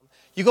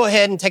You go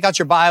ahead and take out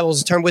your Bibles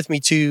and turn with me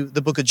to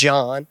the book of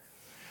John.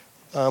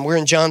 We're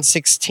in John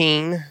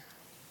 16,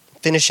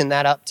 finishing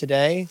that up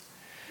today.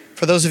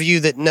 For those of you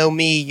that know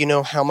me, you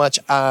know how much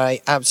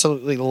I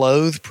absolutely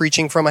loathe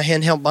preaching from a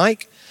handheld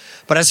mic,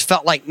 but I just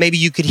felt like maybe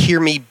you could hear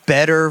me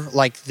better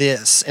like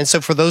this. And so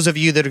for those of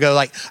you that go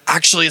like,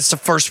 actually, it's the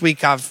first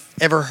week I've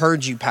ever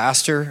heard you,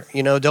 Pastor,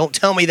 don't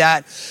tell me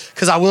that,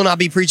 because I will not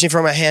be preaching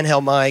from a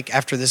handheld mic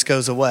after this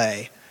goes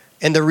away.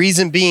 And the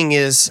reason being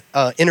is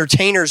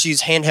entertainers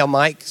use handheld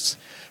mics,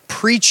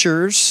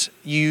 preachers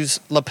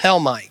use lapel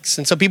mics.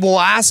 And so people will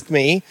ask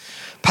me,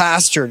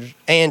 Pastor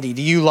Andy,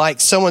 do you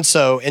like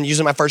so-and-so? And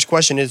usually my first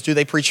question is, do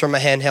they preach from a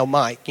handheld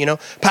mic?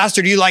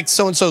 Pastor, do you like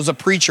so-and-so as a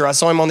preacher? I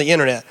saw him on the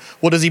internet.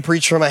 Well, does he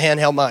preach from a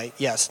handheld mic?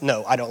 Yes.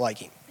 No, I don't like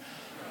him.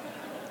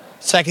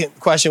 Second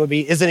question would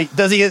be, is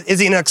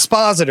he an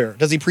expositor?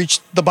 Does he preach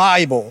the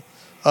Bible?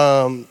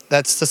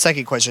 That's the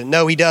second question.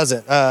 No, he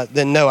doesn't.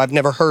 Then no, I've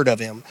never heard of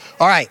him.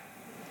 All right.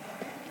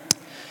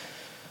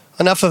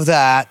 Enough of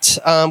that.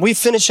 We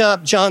finish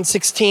up John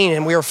 16,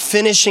 and we are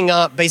finishing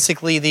up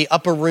basically the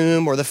upper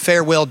room or the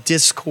farewell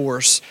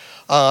discourse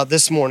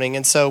this morning.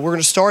 And so we're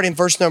going to start in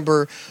verse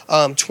number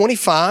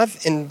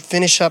 25 and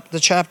finish up the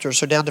chapter.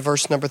 So down to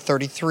verse number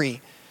 33.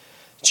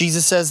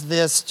 Jesus says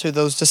this to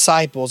those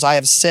disciples, I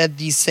have said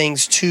these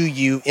things to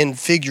you in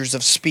figures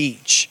of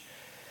speech.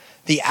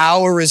 The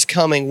hour is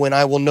coming when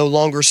I will no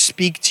longer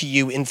speak to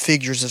you in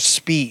figures of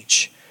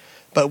speech,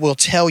 but will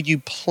tell you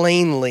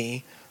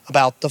plainly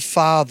about the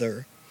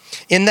Father.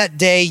 In that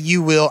day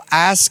you will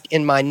ask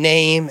in my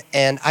name,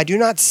 and I do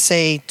not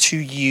say to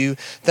you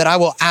that I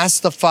will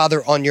ask the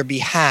Father on your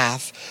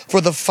behalf,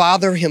 for the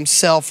Father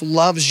himself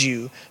loves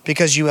you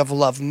because you have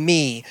loved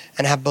me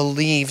and have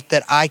believed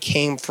that I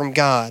came from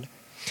God.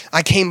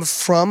 I came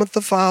from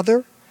the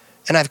Father,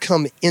 and I've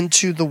come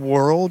into the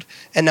world,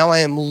 and now I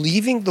am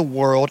leaving the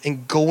world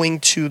and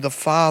going to the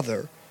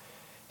Father.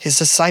 His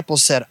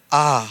disciples said,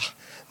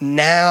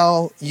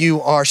 now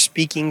you are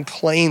speaking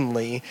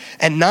plainly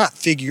and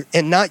not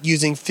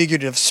using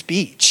figurative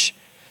speech.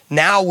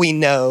 Now we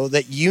know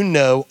that you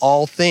know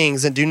all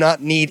things and do not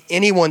need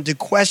anyone to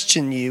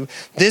question you.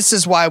 This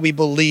is why we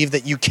believe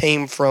that you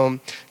came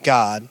from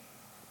God.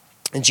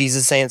 And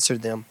Jesus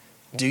answered them,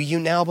 do you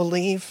now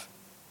believe?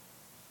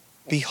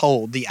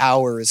 Behold, the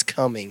hour is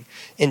coming.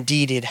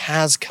 Indeed, it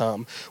has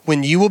come,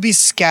 when you will be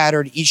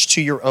scattered each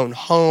to your own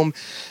home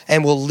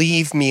and will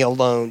leave me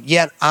alone.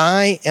 Yet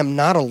I am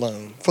not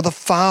alone, for the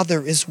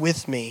Father is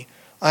with me.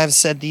 I have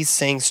said these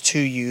things to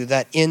you,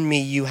 that in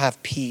me you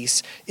have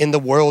peace. In the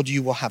world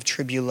you will have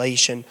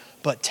tribulation,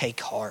 but take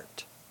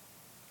heart.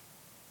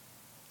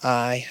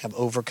 I have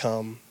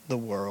overcome the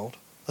world.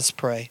 Let's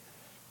pray.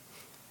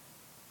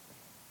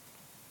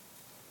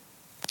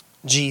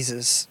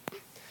 Jesus,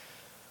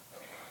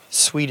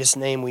 sweetest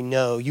name we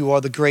know. You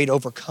are the great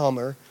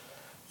overcomer.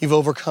 You've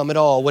overcome it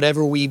all.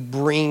 Whatever we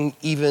bring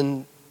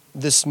even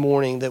this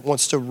morning that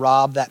wants to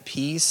rob that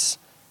peace,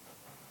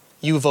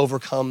 you've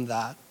overcome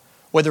that.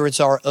 Whether it's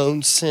our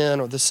own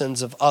sin or the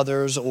sins of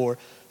others or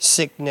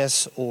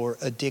sickness or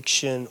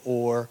addiction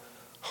or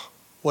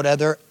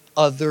whatever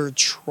other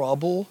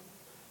trouble,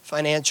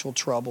 financial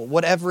trouble,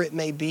 whatever it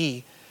may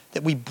be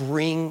that we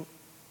bring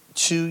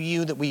to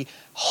you, that we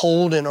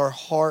hold in our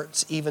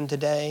hearts even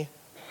today,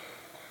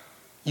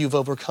 you've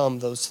overcome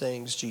those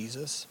things,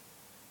 Jesus.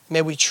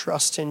 May we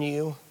trust in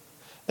you.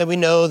 May we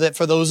know that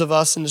for those of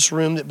us in this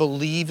room that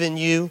believe in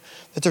you,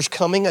 that there's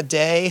coming a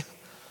day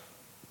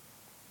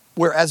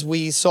where, as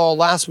we saw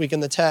last week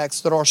in the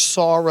text, that our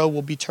sorrow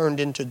will be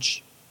turned into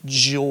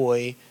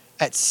joy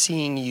at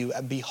seeing you,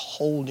 at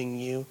beholding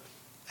you,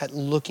 at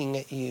looking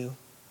at you.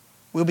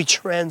 We'll be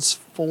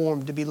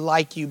transformed to be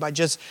like you by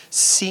just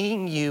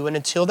seeing you. And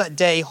until that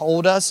day,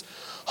 hold us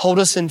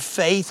in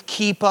faith,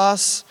 keep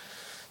us.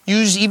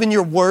 Use even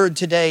your word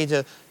today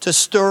to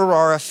stir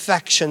our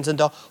affections and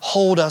to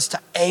hold us, to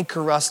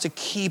anchor us, to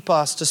keep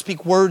us, to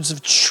speak words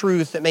of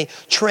truth that may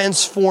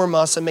transform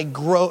us and may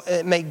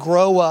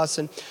grow us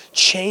and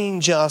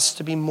change us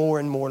to be more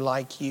and more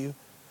like you.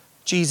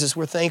 Jesus,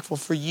 we're thankful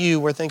for you.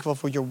 We're thankful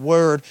for your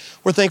word.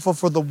 We're thankful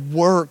for the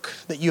work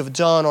that you have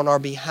done on our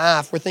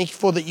behalf. We're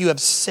thankful that you have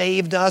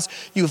saved us.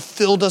 You have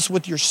filled us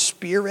with your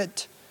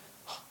spirit.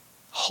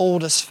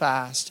 Hold us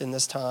fast in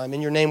this time.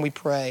 In your name we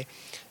pray.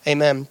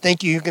 Amen.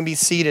 Thank you. You can be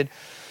seated.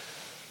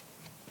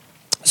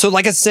 So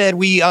like I said,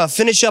 we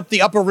finish up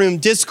the upper room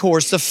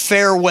discourse, the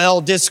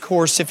farewell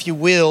discourse, if you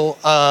will.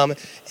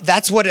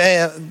 That's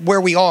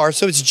where we are.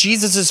 So it's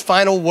Jesus'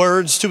 final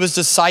words to his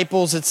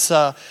disciples. It's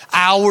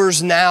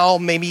hours now,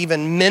 maybe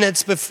even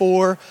minutes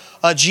before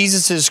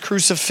Jesus'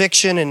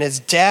 crucifixion and his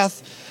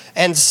death.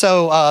 And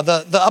so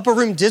the upper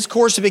room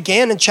discourse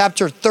began in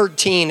chapter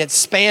 13. It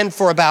spanned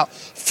for about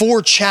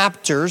 4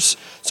 chapters.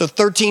 So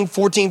 13,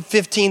 14,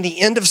 15, the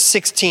end of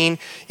 16.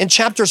 In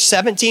chapter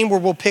 17,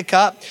 where we'll pick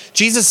up,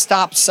 Jesus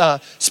stops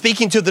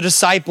speaking to the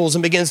disciples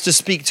and begins to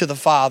speak to the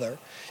Father.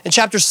 In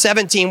chapter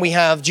 17, we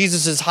have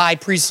Jesus' high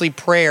priestly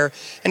prayer,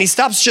 and he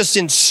stops just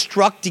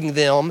instructing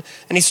them,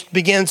 and he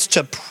begins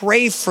to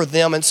pray for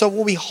them. And so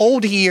what we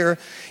hold here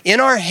in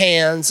our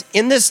hands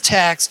in this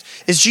text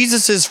is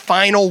Jesus'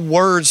 final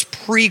words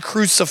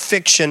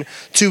pre-crucifixion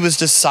to his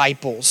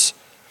disciples.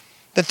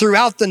 That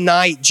throughout the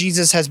night,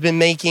 Jesus has been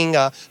making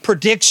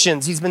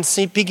predictions. He's been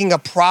speaking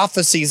of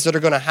prophecies that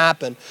are going to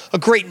happen. A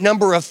great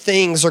number of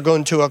things are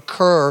going to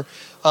occur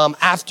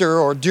after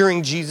or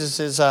during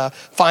Jesus'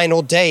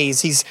 final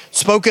days. He's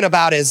spoken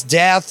about his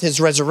death,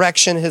 his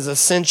resurrection, his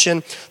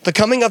ascension, the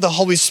coming of the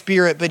Holy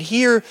Spirit. But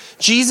here,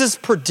 Jesus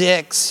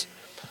predicts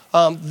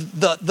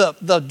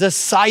the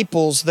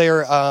disciples,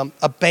 their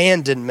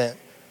abandonment.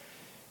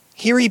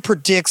 Here he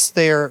predicts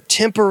their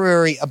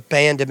temporary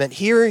abandonment.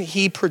 Here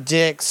he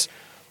predicts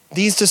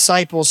these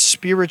disciples'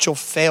 spiritual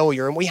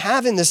failure. And we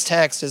have in this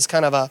text is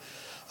kind of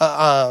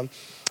an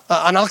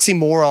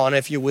oxymoron,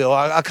 if you will,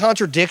 a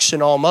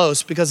contradiction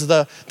almost, because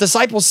the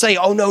disciples say,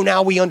 oh no,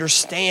 now we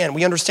understand.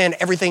 We understand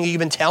everything you've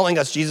been telling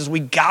us, Jesus. We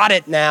got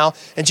it now.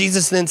 And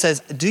Jesus then says,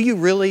 do you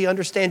really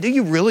understand? Do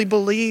you really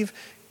believe?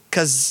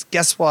 Because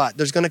guess what?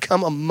 There's going to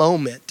come a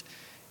moment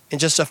in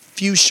just a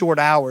few short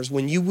hours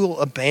when you will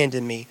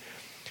abandon me.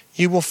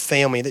 You will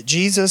fail me. That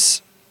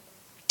Jesus,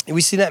 and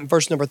we see that in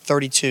verse number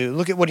 32.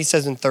 Look at what he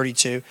says in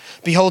 32.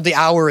 Behold, the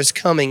hour is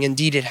coming.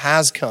 Indeed, it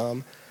has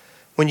come,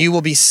 when you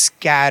will be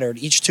scattered,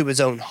 each to his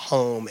own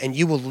home, and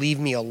you will leave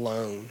me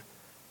alone.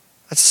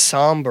 That's a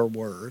somber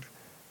word.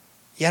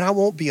 Yet I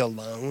won't be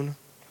alone,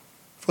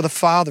 for the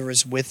Father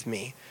is with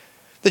me.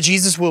 That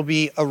Jesus will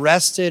be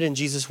arrested, and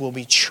Jesus will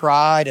be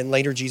tried, and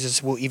later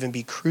Jesus will even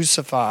be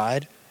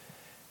crucified.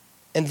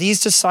 And these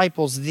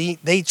disciples,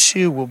 they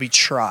too will be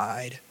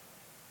tried.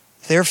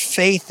 Their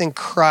faith in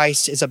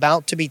Christ is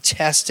about to be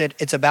tested.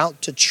 It's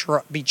about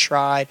to be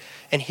tried.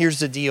 And here's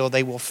the deal,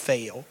 they will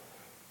fail.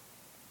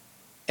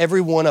 Every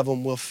one of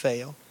them will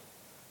fail.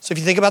 So if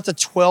you think about the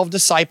 12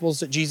 disciples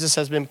that Jesus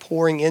has been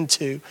pouring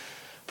into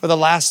for the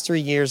last 3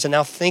 years, and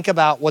now think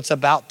about what's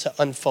about to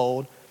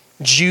unfold.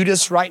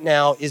 Judas right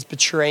now is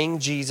betraying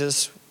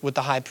Jesus with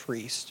the high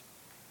priest.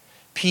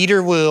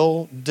 Peter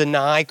will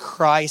deny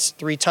Christ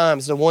 3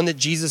 times. The one that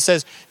Jesus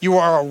says, you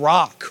are a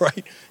rock,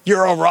 right?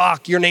 You're a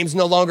rock. Your name's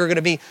no longer going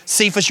to be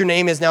Cephas. Your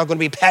name is now going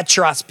to be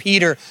Petros,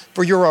 Peter,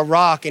 for you're a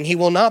rock. And he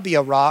will not be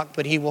a rock,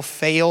 but he will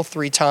fail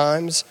 3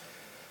 times.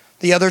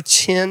 The other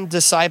 10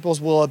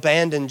 disciples will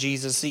abandon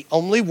Jesus. The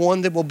only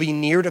one that will be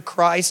near to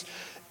Christ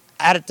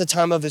at the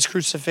time of his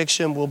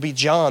crucifixion will be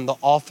John, the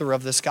author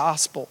of this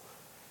gospel.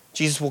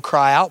 Jesus will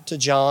cry out to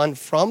John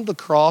from the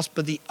cross,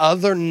 but the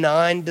other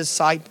 9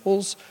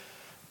 disciples,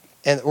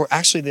 or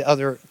actually the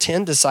other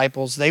 10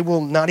 disciples, they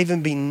will not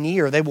even be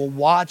near. They will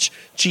watch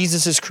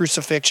Jesus'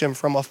 crucifixion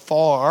from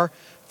afar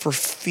for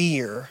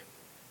fear.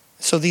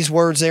 So these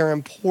words, they're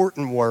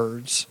important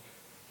words.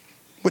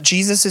 What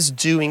Jesus is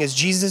doing is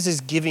Jesus is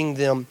giving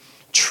them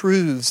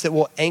truths that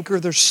will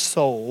anchor their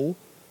soul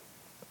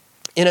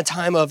in a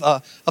time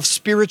of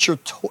spiritual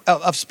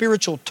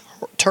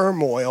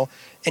turmoil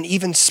and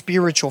even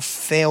spiritual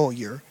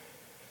failure.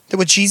 That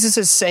what Jesus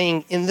is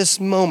saying in this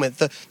moment,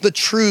 the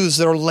truths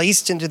that are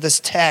laced into this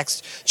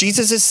text,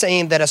 Jesus is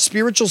saying that a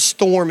spiritual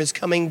storm is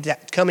coming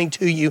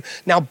to you.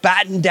 Now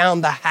batten down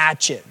the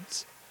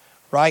hatches,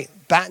 right?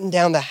 Batten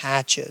down the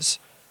hatches.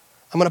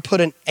 I'm going to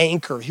put an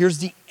anchor. Here's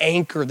the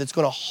anchor that's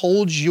going to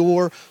hold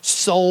your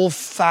soul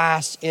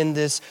fast in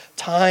this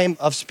time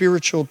of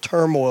spiritual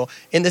turmoil,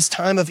 in this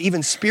time of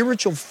even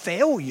spiritual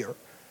failure.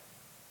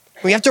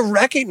 We have to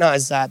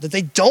recognize that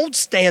they don't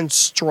stand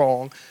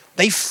strong.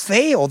 They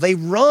fail, they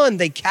run,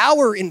 they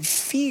cower in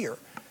fear.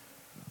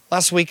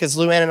 Last week, as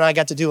Luann and I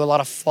got to do a lot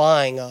of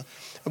flying,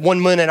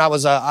 one moment I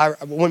was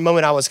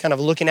kind of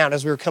looking out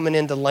as we were coming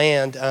into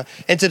land,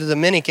 into the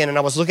Dominican, and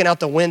I was looking out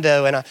the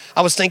window, and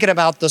I was thinking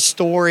about the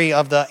story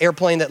of the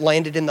airplane that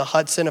landed in the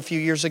Hudson a few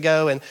years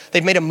ago, and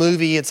they've made a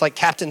movie. It's like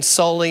Captain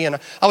Sully, and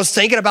I was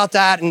thinking about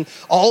that, and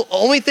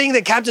only thing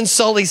that Captain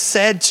Sully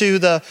said to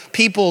the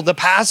people, the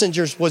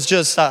passengers, was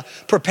just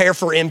prepare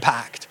for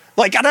impact.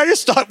 Like, and I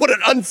just thought, what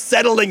an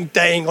unsettling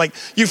thing. Like,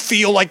 you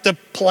feel like the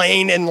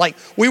plane, and like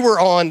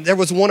there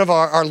was one of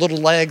our little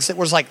legs that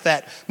was like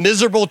that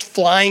miserable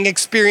flying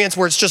experience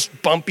where it's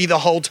just bumpy the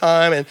whole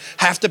time, and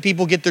half the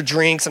people get their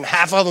drinks and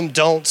half of them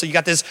don't. So you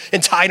got this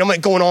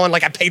entitlement going on.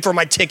 Like, I paid for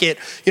my ticket.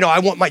 You know, I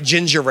want my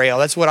ginger ale.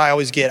 That's what I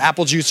always get,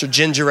 apple juice or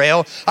ginger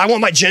ale. I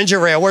want my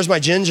ginger ale. Where's my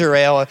ginger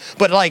ale?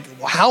 But like,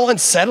 how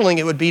unsettling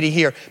it would be to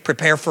hear,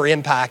 prepare for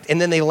impact. And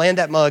then they land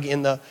that mug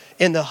in the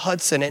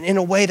Hudson. And in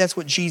a way, that's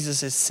what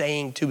Jesus is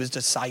saying to his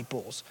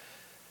disciples.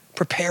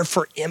 Prepare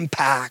for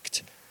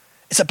impact.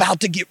 It's about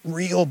to get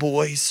real,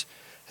 boys.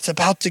 It's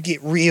about to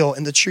get real.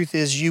 And the truth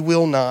is, you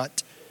will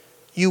not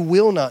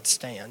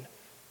stand.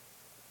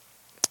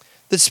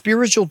 The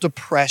Spiritual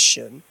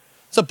Depression.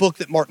 It's a book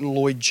that Martin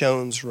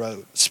Lloyd-Jones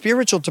wrote.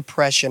 Spiritual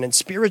depression and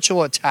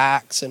spiritual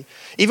attacks, and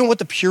even what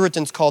the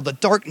Puritans called the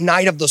dark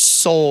night of the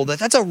soul,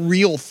 that's a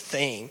real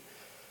thing.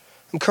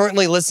 I'm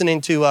currently listening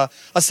to a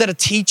set of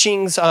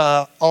teachings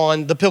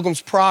on the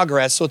Pilgrim's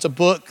Progress. So it's a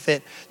book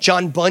that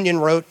John Bunyan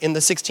wrote in the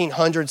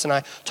 1600s, and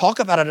I talk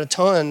about it a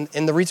ton.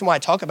 And the reason why I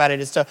talk about it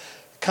is to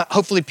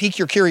hopefully pique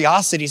your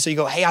curiosity so you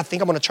go, hey, I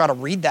think I'm going to try to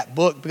read that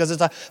book, because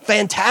it's a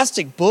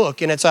fantastic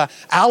book, and it's an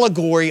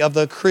allegory of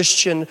the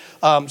Christian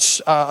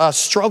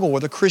struggle or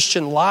the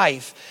Christian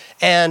life.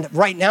 And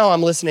right now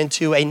I'm listening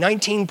to a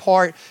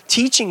 19-part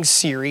teaching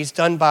series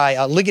done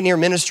by Ligonier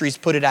Ministries,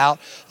 put it out.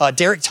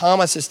 Derek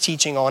Thomas is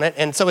teaching on it.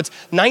 And so it's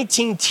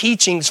 19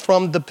 teachings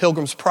from the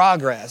Pilgrim's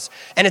Progress.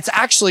 And it's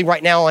actually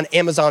right now on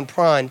Amazon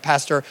Prime.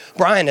 Pastor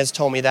Brian has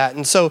told me that.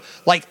 And so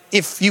like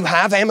if you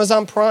have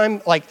Amazon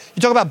Prime, like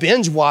you talk about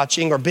binge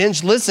watching or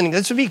binge listening,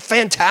 this would be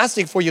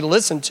fantastic for you to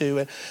listen to.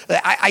 And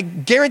I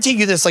guarantee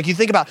you this, like you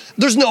think about,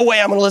 there's no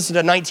way I'm going to listen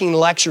to 19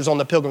 lectures on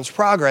the Pilgrim's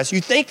Progress.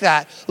 You think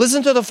that,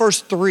 listen to the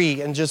first 3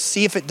 and just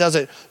see if it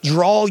doesn't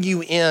draw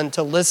you in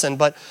to listen.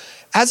 But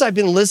as I've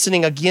been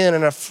listening again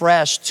and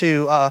afresh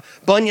to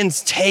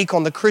Bunyan's take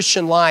on the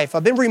Christian life,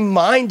 I've been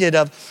reminded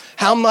of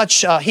how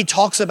much he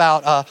talks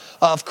about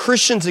of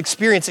Christian's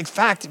experience. In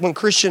fact, when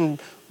Christian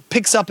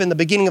picks up in the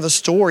beginning of the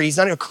story, he's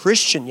not a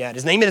Christian yet.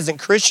 His name isn't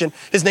Christian.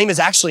 His name is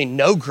actually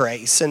No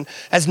Grace. And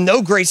as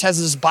No Grace has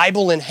this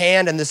Bible in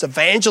hand, and this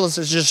evangelist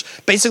has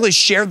just basically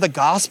shared the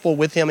gospel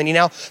with him, and he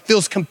now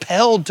feels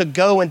compelled to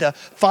go and to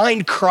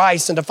find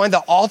Christ and to find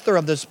the author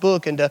of this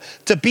book and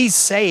to be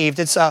saved.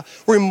 It's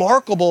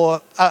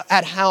remarkable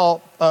at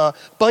how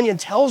Bunyan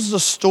tells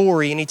the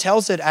story, and he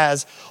tells it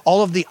as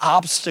all of the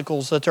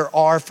obstacles that there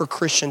are for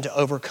Christian to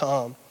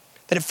overcome.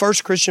 That at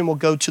first Christian will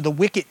go to the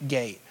wicket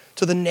gate,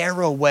 to the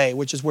narrow way,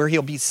 which is where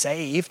he'll be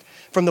saved.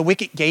 From the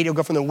wicket gate, he'll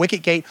go from the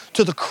wicket gate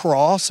to the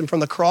cross, and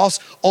from the cross,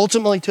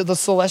 ultimately to the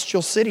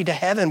celestial city, to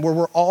heaven, where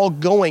we're all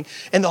going.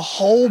 And the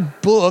whole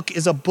book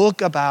is a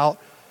book about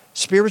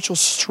spiritual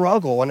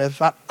struggle and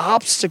about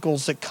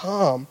obstacles that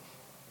come.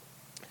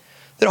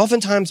 That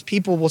oftentimes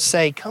people will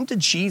say, come to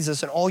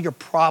Jesus and all your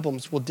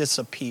problems will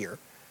disappear.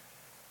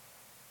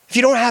 If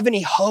you don't have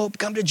any hope,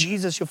 come to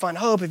Jesus, you'll find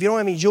hope. If you don't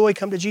have any joy,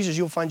 come to Jesus,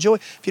 you'll find joy.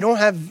 If you don't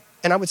have,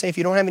 and I would say if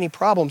you don't have any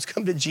problems,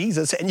 come to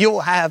Jesus and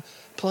you'll have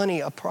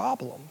plenty of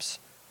problems.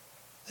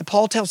 And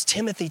Paul tells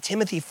Timothy,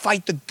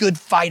 fight the good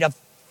fight of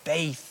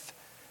faith.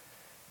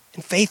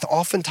 And faith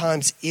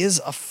oftentimes is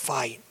a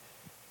fight.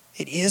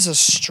 It is a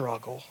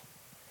struggle.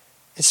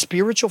 And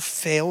spiritual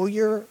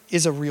failure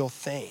is a real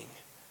thing.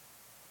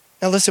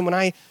 Now listen, when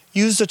I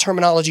use the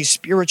terminology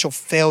spiritual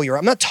failure,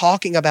 I'm not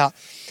talking about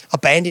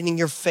abandoning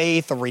your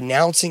faith or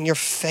renouncing your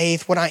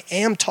faith. What I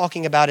am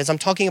talking about is I'm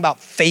talking about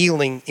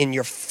failing in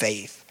your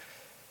faith.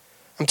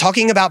 I'm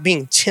talking about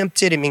being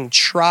tempted and being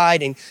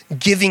tried and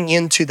giving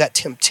into that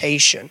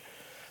temptation.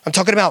 I'm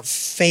talking about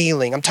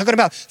failing. I'm talking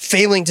about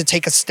failing to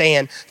take a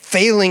stand,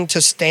 failing to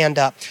stand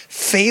up,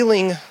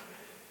 failing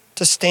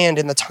to stand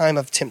in the time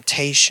of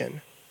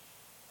temptation.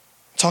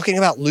 I'm talking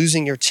about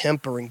losing your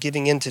temper and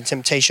giving in to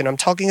temptation. I'm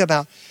talking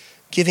about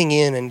giving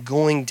in and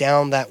going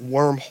down that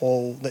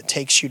wormhole that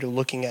takes you to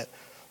looking at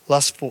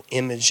lustful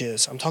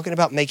images. I'm talking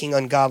about making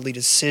ungodly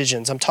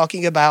decisions. I'm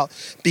talking about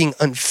being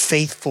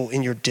unfaithful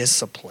in your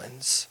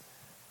disciplines.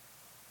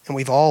 And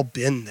we've all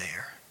been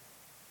there.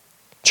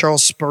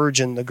 Charles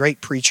Spurgeon, the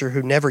great preacher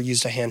who never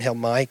used a handheld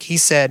mic, he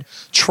said,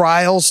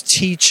 trials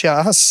teach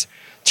us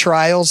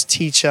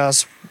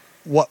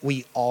what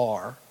we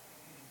are.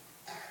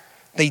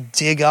 They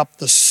dig up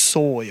the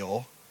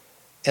soil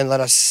and let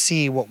us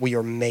see what we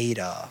are made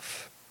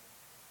of.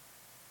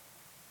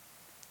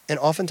 And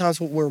oftentimes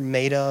what we're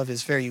made of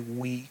is very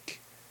weak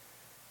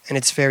and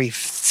it's very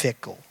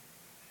fickle.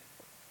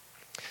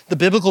 The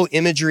biblical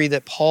imagery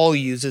that Paul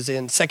uses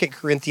in 2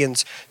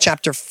 Corinthians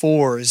chapter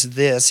 4 is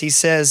this. He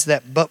says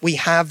that, but we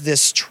have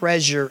this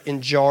treasure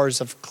in jars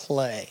of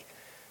clay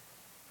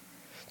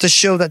to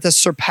show that the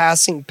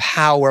surpassing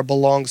power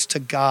belongs to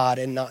God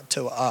and not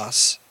to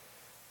us.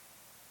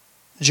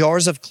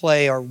 Jars of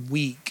clay are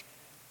weak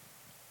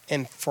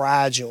and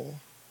fragile,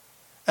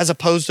 as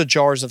opposed to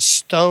jars of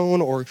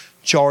stone or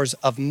jars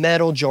of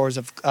metal, jars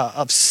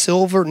of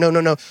silver.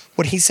 No.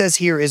 What he says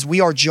here is we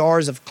are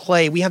jars of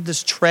clay. We have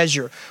this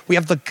treasure. We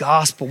have the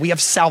gospel. We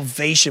have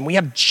salvation. We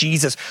have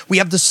Jesus. We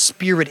have the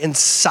Spirit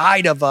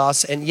inside of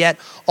us, and yet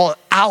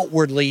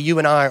outwardly you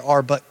and I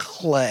are but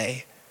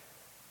clay.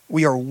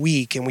 We are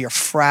weak and we are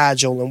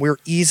fragile and we're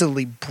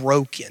easily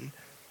broken.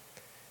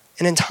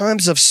 And in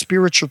times of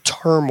spiritual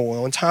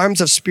turmoil, in times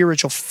of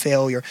spiritual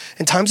failure,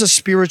 in times of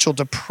spiritual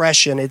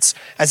depression, it's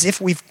as if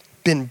we've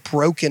been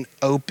broken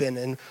open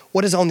and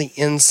what is on the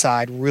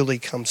inside really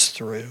comes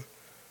through.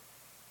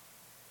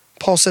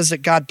 Paul says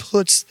that God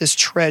puts this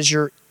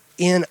treasure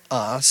in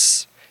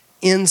us,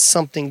 in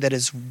something that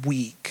is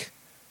weak,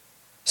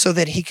 so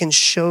that he can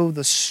show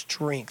the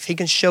strength. He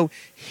can show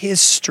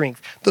his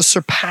strength, the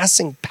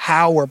surpassing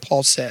power,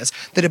 Paul says,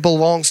 that it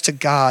belongs to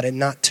God and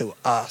not to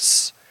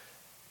us.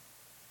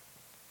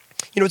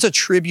 You know, it's a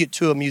tribute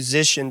to a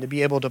musician to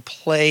be able to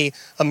play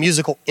a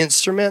musical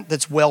instrument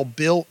that's well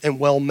built and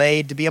well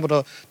made, to be able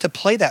to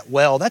play that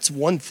well. That's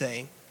one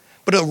thing.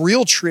 But a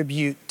real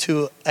tribute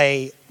to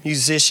a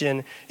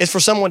musician is for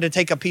someone to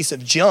take a piece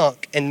of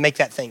junk and make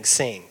that thing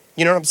sing.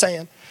 You know what I'm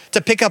saying?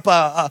 To pick up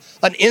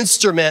an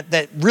instrument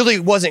that really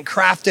wasn't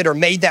crafted or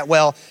made that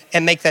well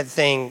and make that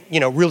thing,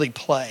 really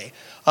play.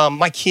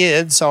 My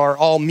kids are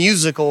all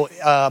musical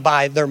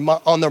on their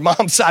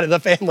mom's side of the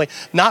family,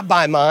 not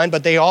by mine,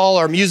 but they all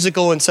are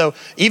musical. And so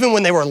even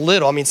when they were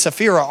little,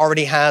 Safira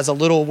already has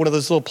one of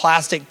those little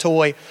plastic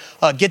toy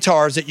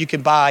guitars that you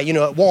can buy,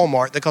 at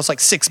Walmart that cost like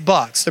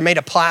 $6. They're made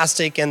of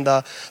plastic and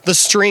the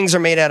strings are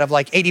made out of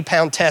like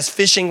 80-pound test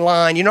fishing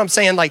line. You know what I'm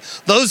saying? Like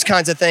those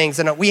kinds of things.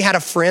 And we had a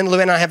friend,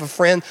 Lou and I have a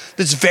friend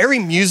that's very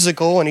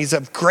musical and he's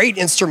a great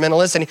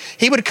instrumentalist. And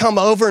he would come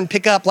over and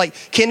pick up like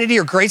Kennedy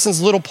or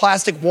Grayson's little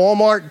plastic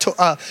Walmart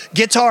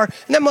guitar.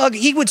 And that mug,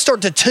 he would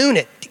start to tune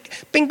it.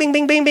 Bing, bing,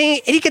 bing, bing,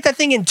 bing. And he'd get that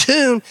thing in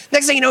tune.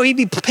 Next thing you know, he'd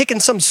be picking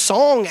some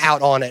song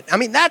out on it.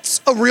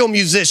 That's a real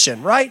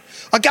musician, right?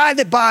 A guy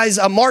that buys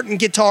a Martin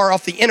guitar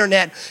off the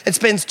internet and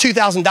spends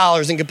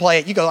 $2,000 and can play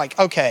it. You go like,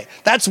 okay,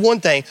 that's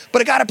one thing.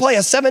 But a guy to play a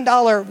 $7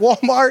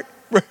 Walmart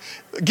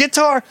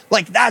guitar,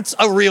 like that's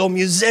a real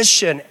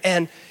musician.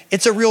 And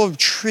it's a real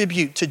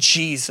tribute to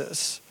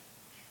Jesus.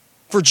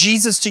 For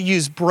Jesus to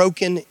use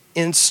broken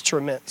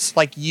instruments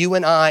like you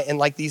and I and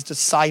like these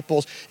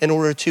disciples in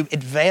order to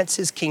advance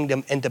his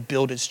kingdom and to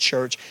build his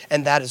church.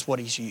 And that is what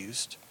he's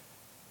used.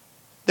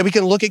 That we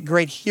can look at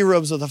great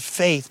heroes of the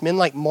faith, men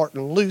like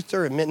Martin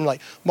Luther and men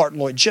like Martin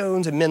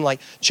Lloyd-Jones and men like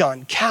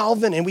John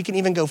Calvin. And we can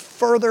even go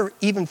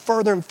even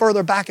further and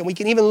further back. And we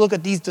can even look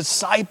at these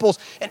disciples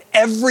and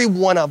every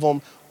one of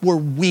them were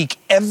weak.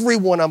 Every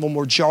one of them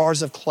were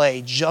jars of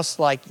clay, just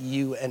like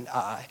you and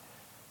I.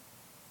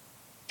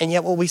 And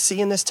yet what we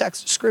see in this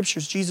text of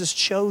scriptures, Jesus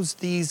chose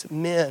these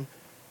men.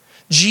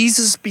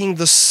 Jesus being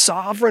the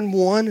sovereign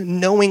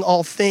one, knowing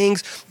all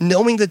things,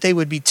 knowing that they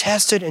would be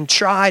tested and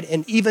tried,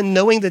 and even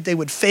knowing that they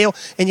would fail.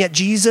 And yet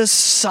Jesus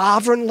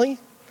sovereignly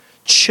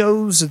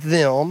chose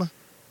them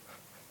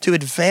to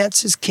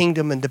advance his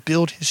kingdom and to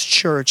build his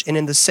church. And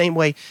in the same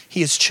way,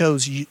 he has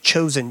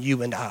chosen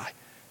you and I.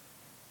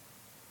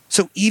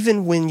 So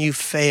even when you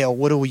fail,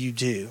 what do you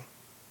do?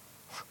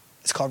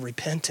 It's called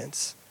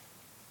repentance.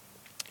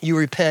 You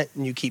repent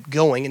and you keep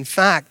going. In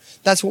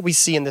fact, that's what we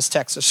see in this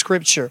text of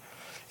scripture,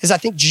 is I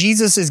think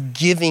Jesus is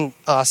giving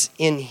us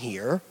in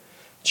here,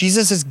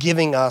 Jesus is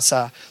giving us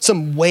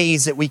some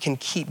ways that we can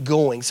keep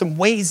going, some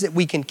ways that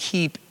we can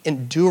keep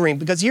enduring.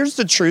 Because here's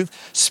the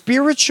truth,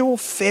 spiritual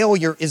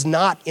failure is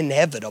not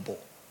inevitable.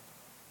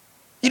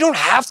 You don't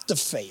have to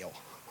fail.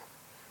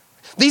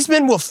 These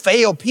men will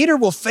fail. Peter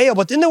will fail,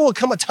 but then there will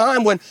come a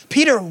time when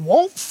Peter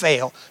won't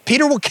fail.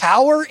 Peter will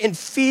cower in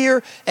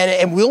fear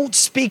and won't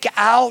speak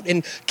out,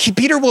 and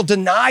Peter will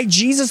deny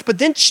Jesus, but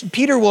then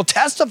Peter will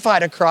testify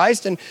to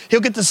Christ and he'll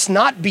get the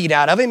snot beat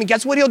out of him. And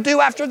guess what he'll do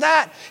after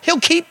that?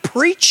 He'll keep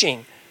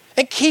preaching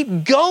and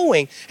keep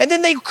going. And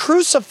then they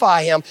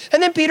crucify him.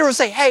 And then Peter will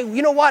say, hey,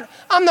 you know what?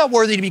 I'm not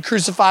worthy to be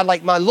crucified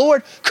like my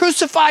Lord.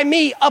 Crucify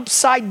me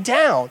upside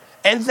down.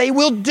 And they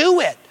will do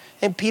it.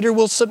 And Peter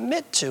will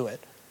submit to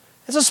it.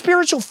 And so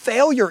spiritual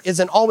failure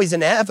isn't always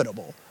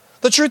inevitable.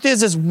 The truth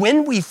is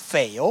when we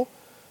fail,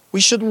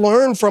 we should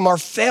learn from our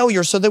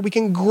failure so that we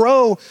can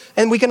grow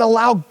and we can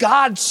allow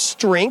God's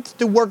strength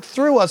to work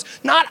through us,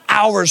 not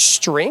our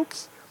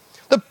strength.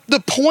 The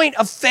point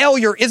of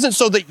failure isn't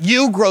so that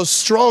you grow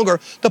stronger.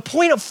 The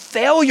point of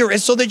failure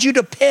is so that you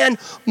depend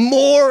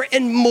more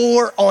and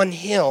more on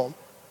him.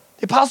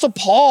 The Apostle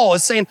Paul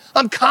is saying,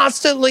 I'm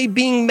constantly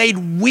being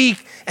made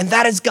weak, and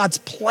that is God's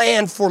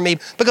plan for me.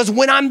 Because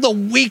when I'm the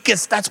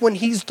weakest, that's when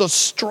he's the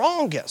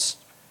strongest.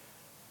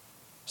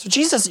 So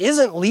Jesus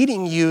isn't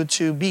leading you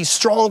to be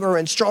stronger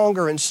and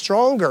stronger and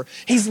stronger.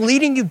 He's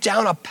leading you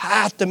down a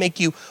path to make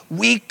you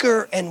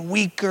weaker and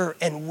weaker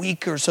and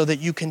weaker so that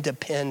you can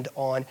depend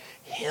on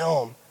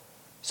him,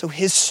 so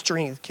his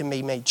strength can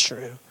be made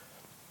true.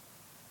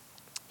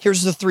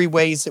 Here's the 3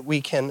 ways that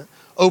we can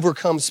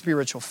overcome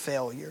spiritual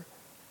failure.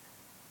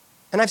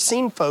 And I've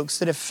seen folks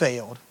that have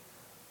failed.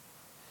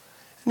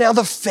 Now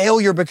the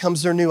failure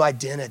becomes their new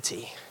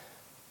identity.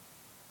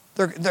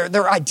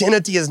 Their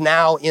identity is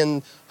now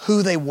in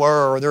who they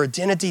were, or their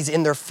identity is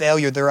in their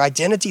failure. Their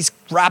identity is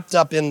wrapped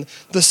up in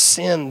the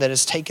sin that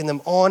has taken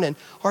them on. And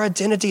our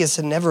identity is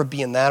to never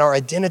be in that. Our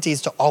identity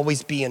is to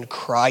always be in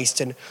Christ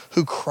and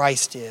who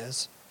Christ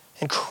is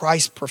and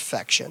Christ's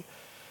perfection.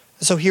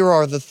 So here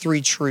are the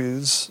 3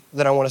 truths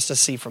that I want us to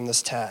see from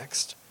this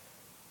text.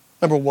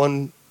 Number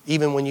 1,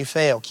 even when you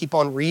fail, keep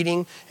on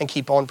reading and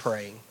keep on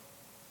praying.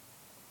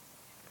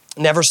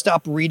 Never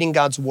stop reading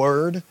God's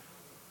word.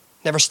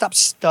 Never stop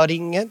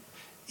studying it,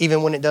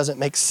 even when it doesn't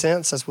make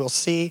sense, as we'll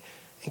see,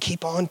 and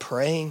keep on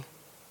praying.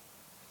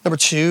 Number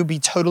 2, be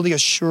totally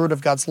assured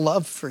of God's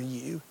love for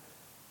you.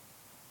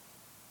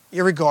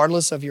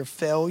 Irregardless of your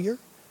failure,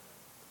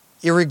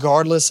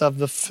 irregardless of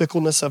the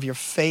fickleness of your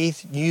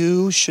faith,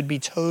 you should be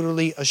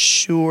totally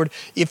assured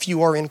if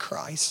you are in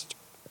Christ.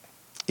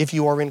 If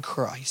you are in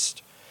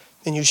Christ,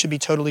 then you should be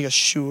totally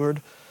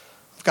assured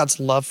of God's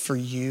love for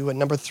you. And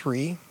number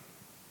 3,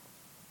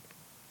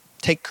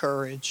 take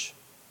courage.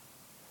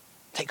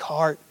 Take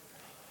heart.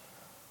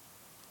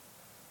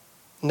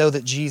 know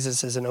that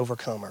Jesus is an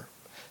overcomer.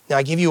 Now,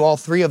 I give you all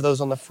three of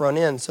those on the front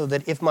end so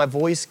that if my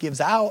voice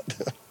gives out,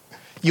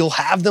 you'll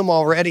have them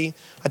already.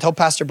 I told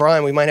Pastor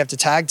Brian we might have to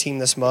tag team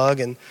this mug,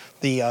 and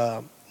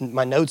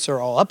my notes are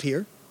all up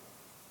here.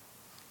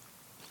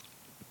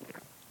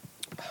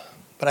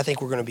 But I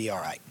think we're going to be all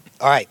right.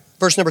 All right,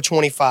 verse number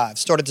 25,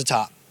 start at the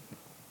top.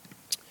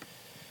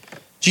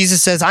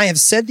 Jesus says, I have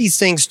said these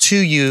things to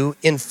you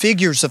in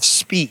figures of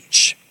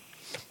speech,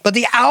 but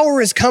the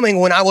hour is coming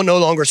when I will no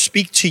longer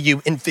speak to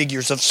you in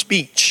figures of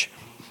speech,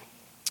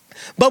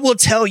 but will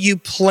tell you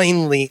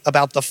plainly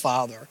about the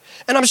Father.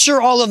 And I'm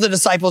sure all of the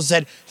disciples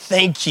said,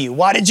 thank you.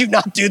 Why did you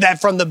not do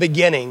that from the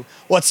beginning?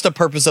 What's the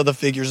purpose of the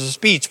figures of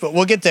speech? But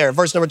we'll get there.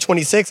 Verse number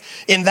 26,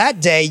 in that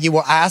day you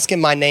will ask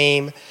in my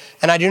name,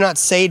 and I do not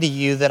say to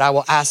you that I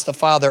will ask the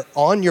Father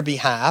on your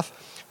behalf,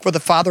 for the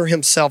Father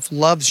himself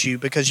loves you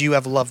because you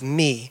have loved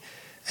me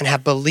and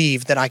have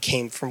believed that I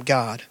came from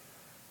God.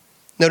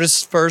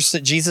 Notice first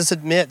that Jesus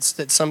admits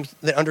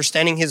that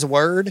understanding his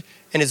word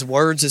and his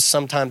words is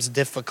sometimes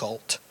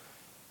difficult.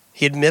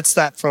 He admits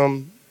that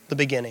from the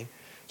beginning.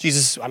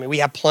 Jesus, we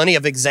have plenty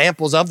of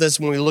examples of this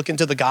when we look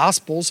into the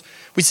Gospels.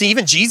 We see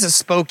even Jesus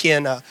spoke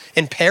in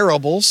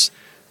parables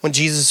when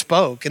Jesus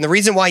spoke. And the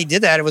reason why he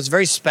did that, it was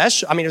very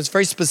special. It was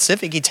very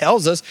specific. He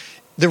tells us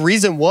the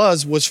reason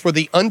was for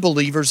the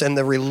unbelievers and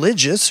the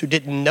religious who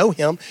didn't know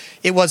him.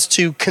 It was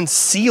to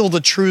conceal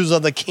the truths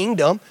of the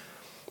kingdom.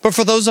 But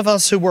for those of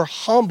us who were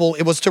humble,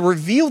 it was to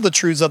reveal the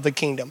truths of the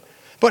kingdom.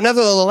 But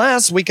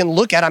nevertheless, we can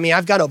look at,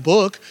 I've got a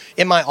book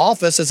in my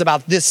office that's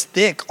about this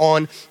thick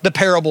on the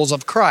parables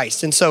of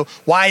Christ. And so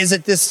why is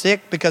it this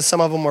thick? Because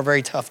some of them are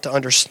very tough to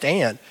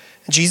understand.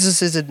 And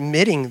Jesus is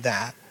admitting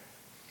that.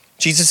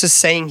 Jesus is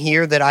saying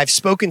here that I've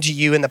spoken to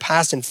you in the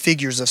past in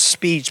figures of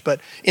speech,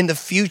 but in the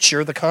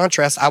future, the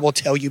contrast, I will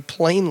tell you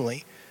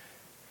plainly.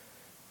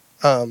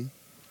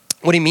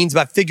 What he means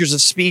by figures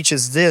of speech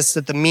is this,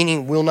 that the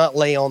meaning will not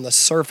lay on the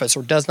surface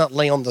or does not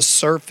lay on the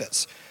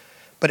surface,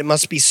 but it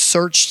must be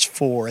searched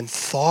for and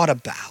thought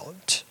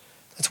about.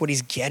 That's what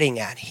he's getting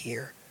at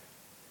here.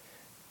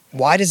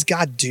 Why does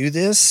God do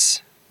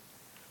this?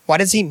 Why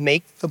does he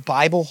make the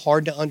Bible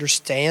hard to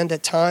understand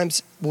at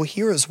times? Well,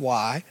 here is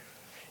why.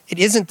 It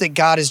isn't that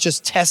God is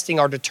just testing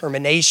our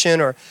determination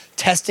or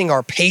testing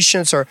our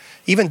patience or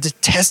even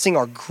testing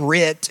our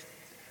grit,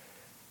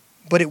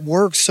 but it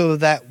works so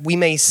that we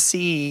may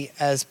see,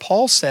 as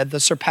Paul said,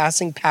 the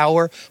surpassing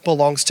power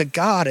belongs to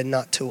God and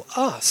not to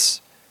us.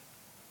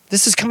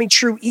 This is coming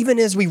true even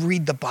as we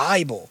read the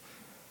Bible,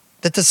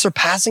 that the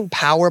surpassing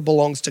power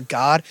belongs to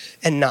God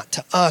and not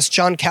to us.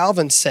 John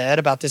Calvin said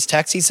about this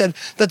text, he said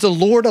that the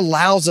Lord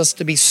allows us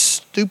to be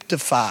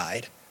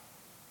stupefied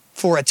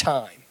for a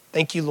time.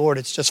 Thank you, Lord,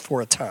 it's just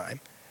for a time.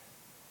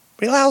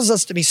 But he allows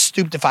us to be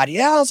stupefied. He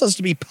allows us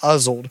to be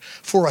puzzled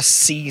for a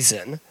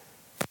season.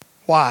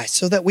 Why?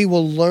 So that we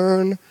will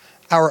learn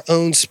our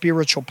own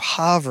spiritual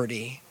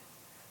poverty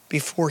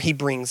before he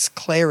brings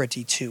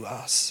clarity to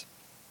us.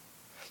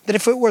 That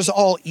if it was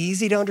all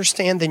easy to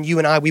understand, then you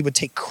and I, we would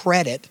take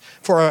credit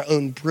for our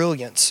own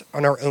brilliance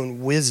and our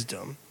own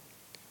wisdom.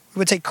 We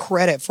would take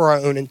credit for our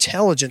own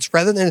intelligence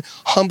rather than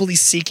humbly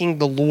seeking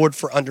the Lord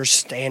for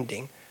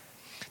understanding.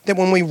 That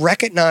when we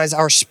recognize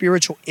our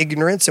spiritual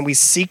ignorance and we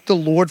seek the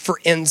Lord for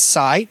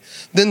insight,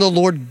 then the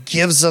Lord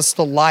gives us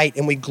the light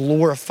and we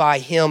glorify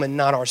him and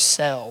not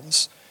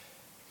ourselves.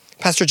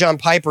 Pastor John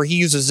Piper, he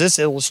uses this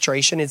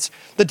illustration. It's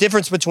the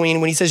difference between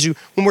when he says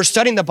when we're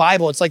studying the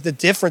Bible, it's like the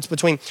difference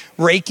between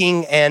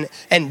raking and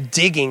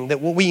digging.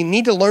 That what we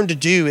need to learn to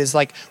do is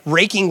like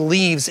raking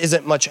leaves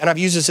isn't much, and I've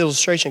used this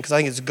illustration because I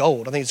think it's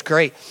gold. I think it's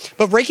great.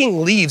 But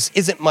raking leaves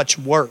isn't much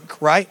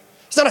work, right?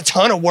 There's not a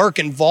ton of work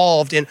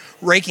involved in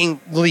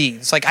raking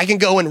leaves. Like I can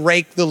go and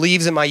rake the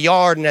leaves in my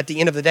yard, and at the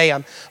end of the day,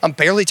 I'm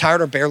barely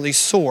tired or barely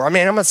sore. I'm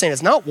not saying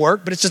it's not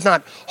work, but it's just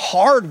not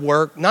hard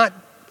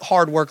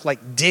work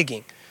like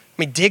digging.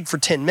 Dig for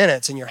 10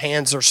 minutes and your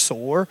hands are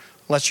sore,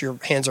 unless your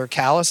hands are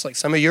callous like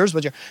some of yours,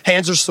 but your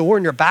hands are sore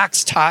and your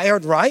back's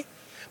tired, right?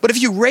 But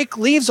if you rake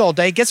leaves all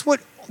day, guess what?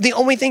 The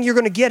only thing you're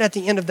going to get at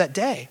the end of that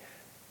day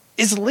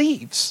is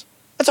leaves.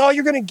 That's all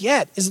you're going to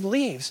get is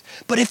leaves.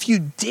 But if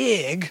you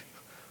dig,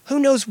 who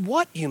knows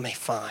what you may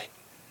find?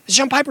 As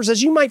John Piper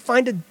says, you might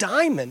find a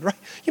diamond, right?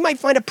 You might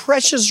find a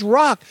precious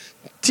rock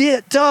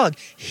dug,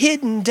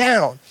 hidden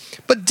down.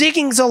 But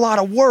digging's a lot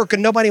of work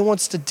and nobody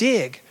wants to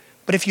dig.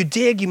 But if you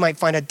dig, you might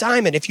find a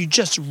diamond. If you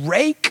just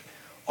rake,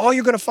 all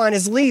you're going to find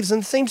is leaves.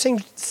 And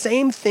the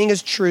same thing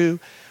is true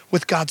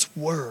with God's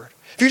word.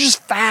 If you're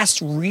just fast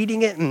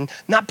reading it and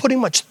not putting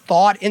much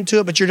thought into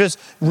it, but you're just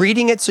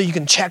reading it so you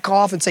can check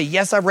off and say,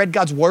 yes, I read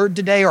God's word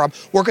today, or I'm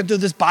working through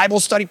this Bible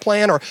study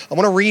plan, or I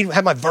want to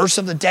have my verse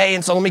of the day,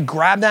 and so let me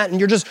grab that, and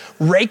you're just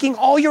raking,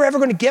 all you're ever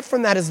going to get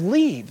from that is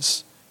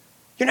leaves.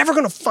 You're never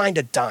going to find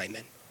a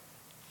diamond.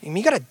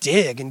 You got to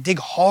dig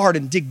hard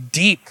and dig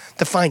deep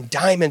to find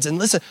diamonds. And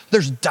listen,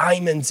 there's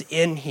diamonds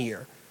in here.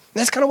 And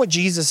that's kind of what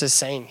Jesus is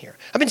saying here.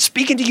 I've been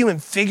speaking to you in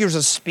figures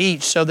of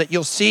speech so that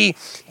you'll see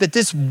that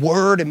this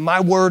word and my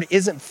word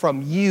isn't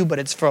from you, but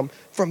it's from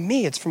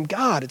me. It's from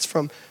God. It's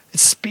from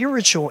It's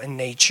spiritual in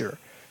nature.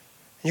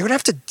 And you're going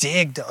to have to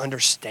dig to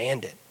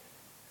understand it.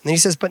 And then he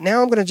says, but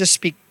now I'm going to just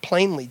speak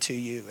plainly to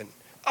you. And,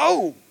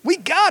 oh, we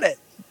got it.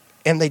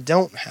 And they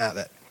don't have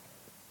it.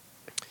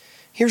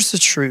 Here's the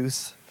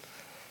truth.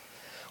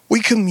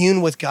 We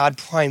commune with God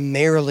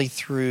primarily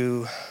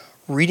through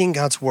reading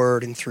God's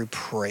word and through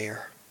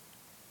prayer.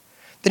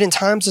 That in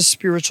times of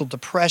spiritual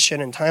depression,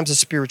 in times of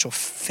spiritual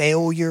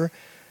failure,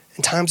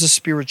 in times of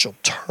spiritual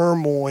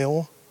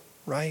turmoil,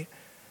 right?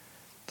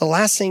 The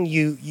last thing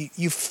you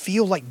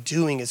feel like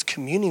doing is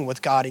communing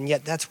with God, and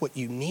yet that's what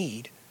you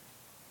need.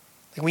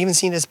 Like we even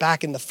seen this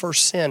back in the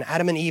first sin.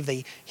 Adam and Eve,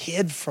 they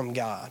hid from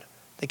God.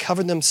 They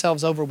covered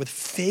themselves over with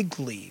fig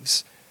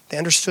leaves. They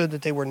understood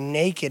that they were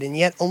naked, and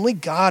yet only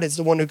God is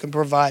the one who can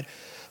provide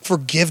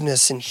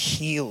forgiveness and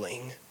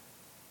healing.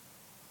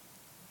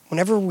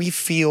 Whenever we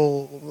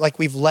feel like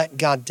we've let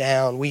God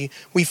down, we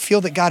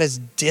feel that God is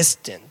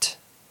distant,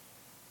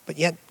 but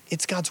yet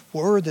it's God's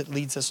word that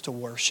leads us to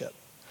worship.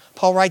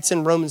 Paul writes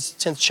in Romans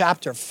 10th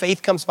chapter,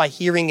 faith comes by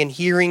hearing, and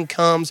hearing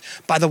comes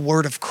by the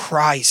word of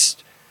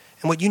Christ.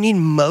 And what you need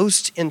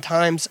most in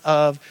times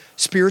of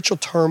spiritual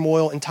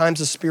turmoil, in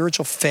times of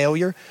spiritual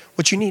failure,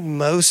 what you need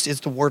most is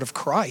the word of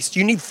Christ.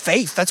 You need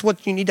faith. That's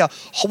what you need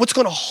what's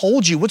going to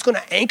hold you, what's going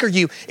to anchor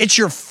you. It's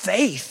your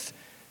faith.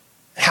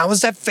 How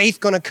is that faith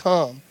going to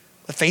come?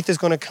 The faith is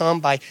going to come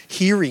by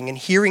hearing and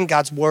hearing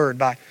God's word,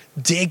 by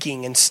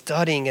digging and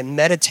studying and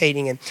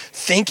meditating and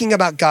thinking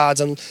about God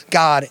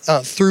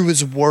through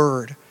his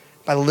word,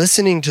 by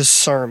listening to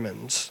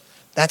sermons.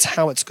 That's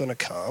how it's going to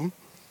come.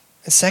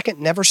 And second,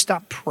 never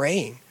stop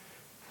praying.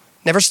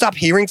 Never stop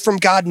hearing from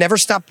God. Never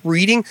stop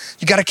reading.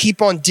 You got to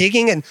keep on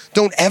digging, and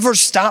don't ever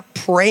stop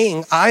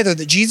praying either.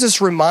 That Jesus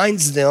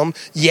reminds them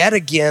yet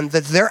again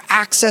that their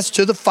access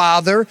to the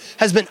Father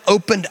has been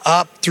opened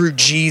up through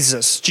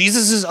Jesus.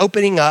 Jesus is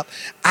opening up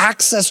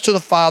access to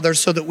the Father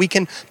so that we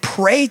can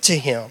pray to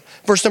him.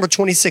 Verse number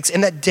 26,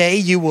 in that day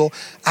you will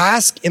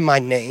ask in my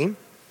name,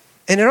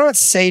 and I don't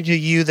say to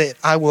you that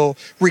I will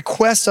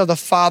request of the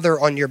Father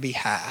on your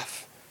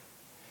behalf.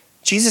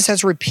 Jesus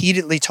has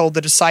repeatedly told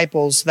the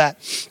disciples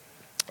that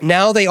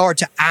now they are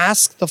to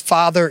ask the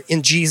Father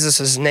in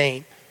Jesus'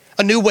 name.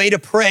 A new way to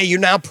pray. You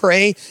now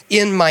pray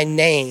in my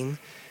name.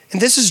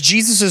 And this is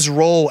Jesus'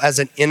 role as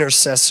an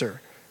intercessor.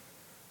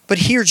 But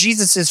here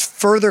Jesus is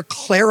further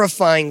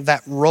clarifying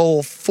that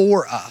role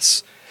for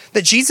us.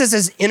 That Jesus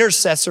as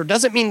intercessor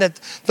doesn't mean that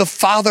the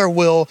Father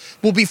will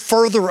be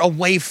further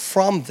away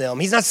from them.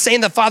 He's not saying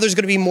the Father is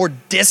going to be more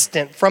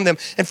distant from them.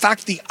 In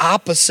fact, the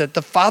opposite.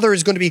 The Father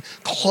is going to be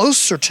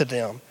closer to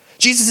them.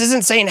 Jesus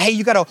isn't saying, hey,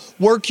 you got to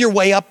work your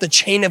way up the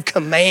chain of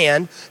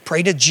command,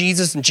 pray to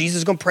Jesus, and Jesus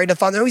is going to pray to the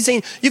Father. No, he's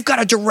saying, you've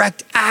got a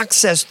direct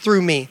access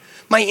through me.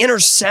 My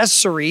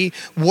intercessory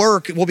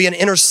work will be an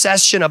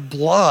intercession of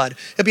blood.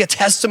 It'll be a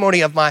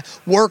testimony of my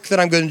work that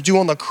I'm going to do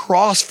on the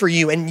cross for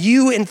you. And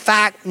you, in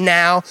fact,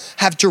 now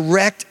have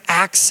direct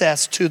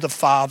access to the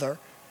Father.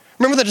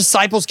 Remember the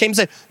disciples came and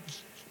said,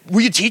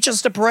 will you teach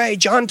us to pray?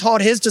 John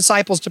taught his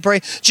disciples to pray.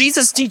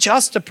 Jesus, teach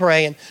us to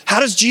pray. And how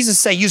does Jesus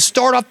say? You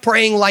start off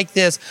praying like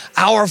this,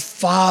 our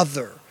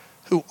Father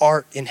who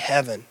art in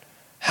heaven,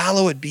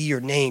 hallowed be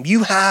your name.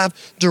 You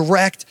have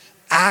direct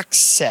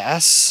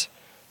access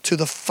to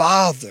the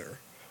Father.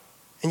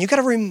 And you got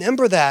to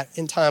remember that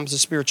in times of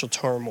spiritual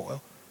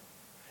turmoil,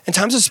 in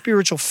times of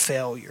spiritual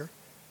failure,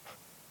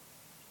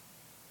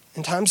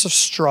 in times of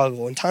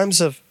struggle, in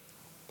times of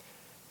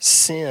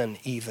sin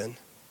even.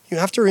 You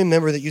have to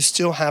remember that you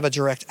still have a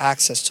direct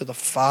access to the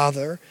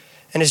Father.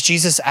 And as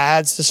Jesus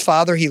adds this,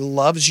 Father, he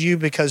loves you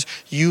because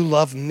you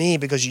love me,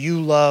 because you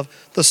love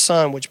the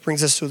Son, which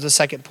brings us to the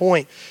second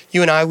point.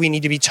 You and I, we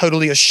need to be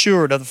totally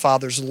assured of the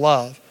Father's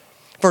love.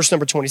 Verse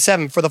number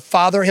 27, for the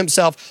Father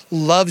himself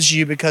loves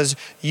you because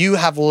you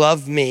have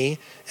loved me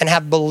and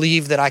have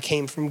believed that I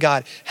came from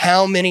God.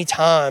 How many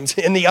times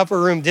in the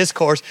upper room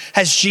discourse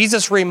has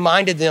Jesus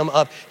reminded them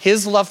of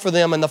his love for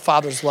them and the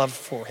Father's love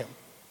for him?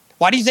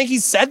 Why do you think he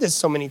said this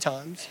so many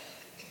times?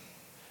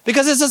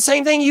 Because it's the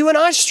same thing you and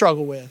I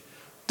struggle with.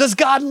 Does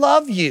God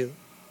love you?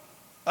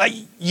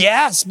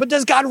 Yes, but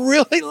does God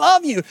really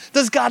love you?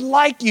 Does God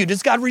like you?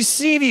 Does God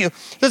receive you?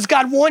 Does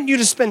God want you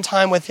to spend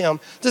time with him?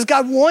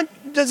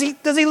 Does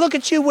he look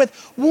at you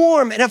with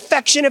warm and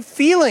affectionate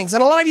feelings?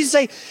 And a lot of you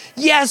say,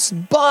 yes,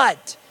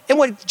 but. And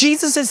what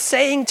Jesus is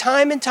saying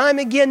time and time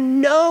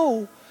again,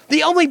 no.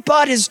 The only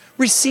but is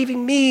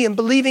receiving me and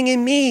believing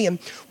in me. And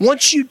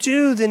once you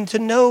do, then to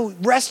know,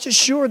 rest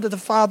assured that the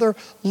Father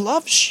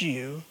loves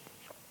you.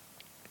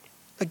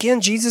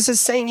 Again, Jesus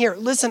is saying here,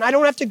 listen, I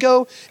don't have to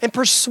go and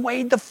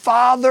persuade the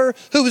Father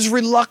who is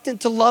reluctant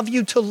to love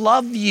you to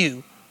love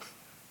you.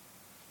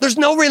 There's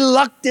no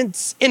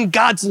reluctance in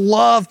God's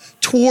love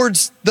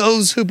towards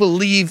those who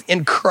believe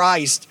in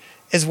Christ,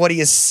 is what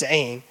he is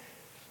saying.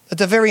 That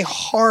the very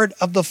heart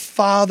of the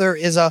Father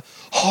is a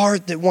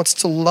heart that wants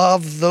to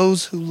love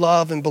those who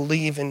love and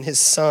believe in his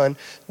Son,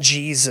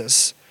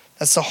 Jesus.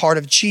 That's the heart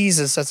of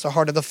Jesus. That's the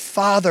heart of the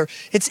Father.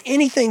 It's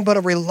anything but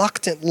a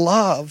reluctant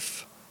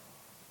love.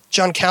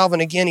 John Calvin,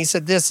 again, he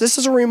said this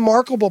is a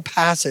remarkable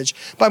passage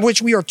by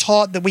which we are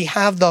taught that we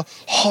have the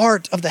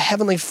heart of the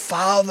Heavenly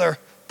Father,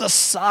 the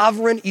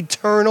sovereign,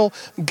 eternal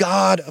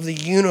God of the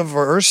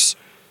universe.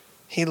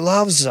 He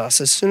loves us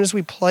as soon as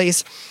we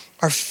place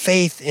our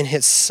faith in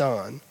his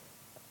Son.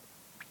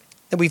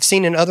 That we've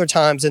seen in other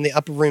times in the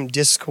upper room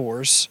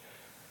discourse.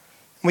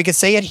 And we could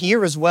say it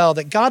here as well,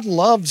 that God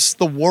loves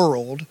the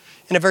world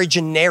in a very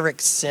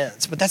generic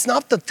sense, but that's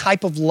not the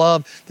type of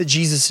love that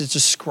Jesus is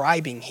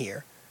describing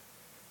here.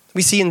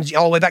 We see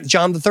all the way back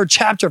John, the 3rd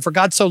chapter, for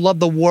God so loved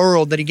the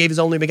world that he gave his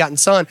only begotten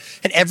Son.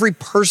 And every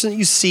person that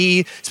you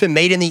see has been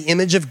made in the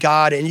image of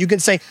God. And you can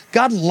say,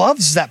 God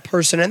loves that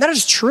person. And that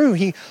is true.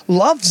 He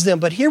loves them.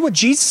 But here what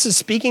Jesus is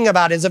speaking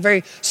about is a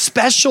very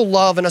special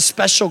love and a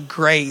special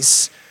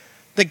grace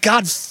that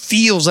God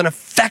feels, an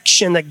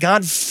affection that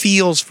God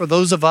feels for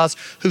those of us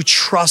who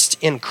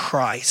trust in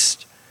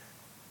Christ.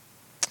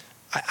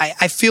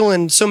 I feel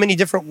in so many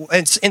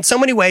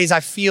ways, I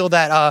feel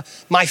that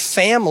my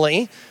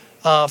family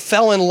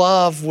fell in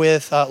love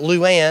with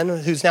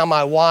Luann, who's now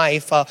my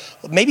wife,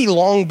 maybe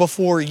long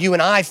before you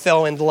and I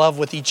fell in love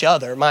with each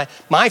other. My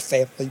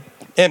family,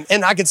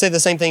 and I could say the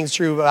same thing is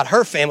true about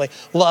her family.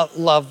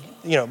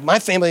 My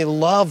family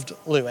loved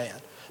Luann.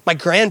 My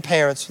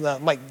grandparents,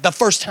 the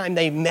first time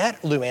they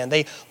met Luann,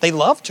 they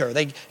loved her.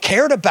 They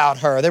cared about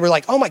her. They were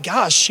like, oh my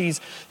gosh,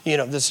 she's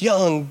this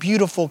young,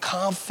 beautiful,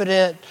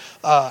 confident,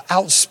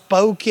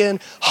 outspoken,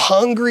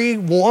 hungry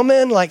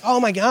woman. Like, oh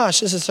my gosh,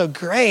 this is so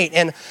great.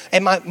 And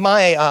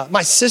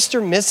my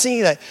sister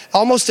Missy, that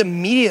almost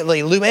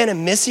immediately, Luann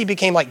and Missy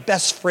became like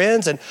best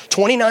friends. And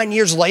 29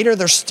 years later,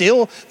 they're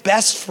still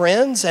best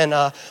friends.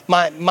 And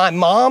my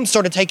mom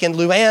started taking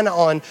Luann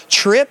on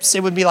trips.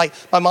 It would be like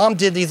my mom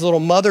did these little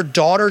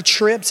mother-daughter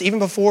trips even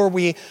before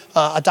we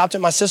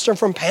adopted my sister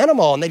from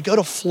Panama. And they'd go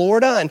to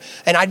Florida,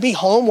 and I'd be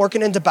home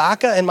working in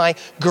Tobacco, and my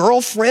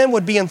girlfriend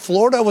would be in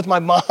Florida with my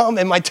mom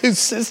and my 2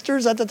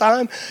 sisters at the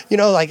time,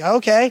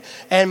 okay.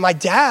 And my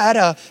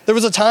dad, there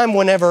was a time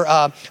whenever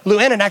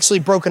Luann had actually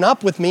broken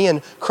up with me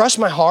and crushed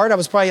my heart. I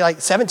was probably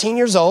like 17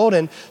 years old,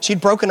 and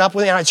she'd broken up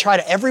with me, and I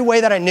tried every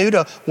way that I knew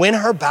to win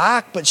her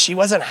back, but she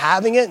wasn't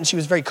having it, and she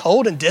was very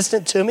cold and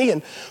distant to me.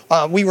 And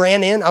I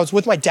was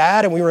with my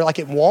dad, and we were like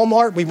at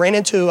Walmart. We ran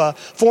into a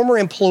former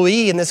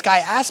employee, and this guy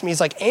asked me,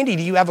 he's like, Andy,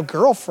 do you have a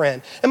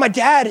girlfriend? And my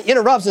dad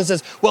interrupts and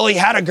says, well, he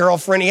had a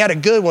girlfriend, he had a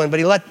good one, but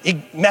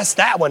he messed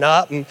that one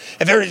up. And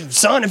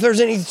if there's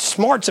any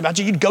smarts about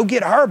you, you'd go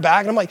get her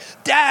back. And I'm like,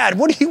 Dad,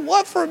 what do you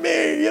want from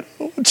me?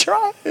 I'm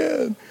trying.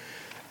 And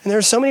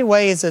there's so many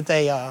ways that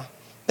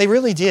they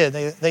really did.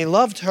 They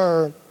loved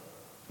her,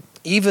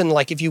 even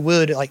like, if you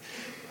would, like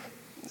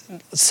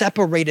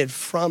separated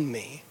from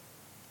me.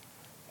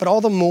 But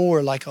all the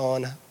more, like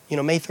on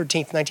May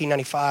 13th,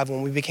 1995,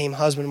 when we became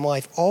husband and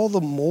wife, all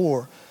the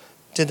more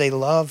did they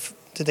love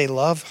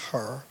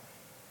her.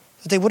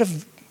 They would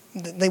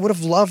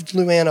have loved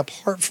Luann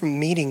apart from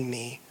meeting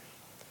me.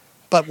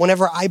 But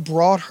whenever I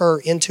brought her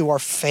into our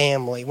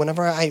family,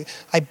 whenever I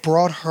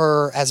brought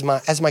her as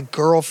my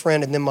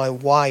girlfriend and then my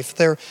wife,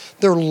 their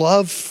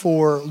love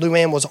for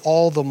Luann was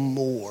all the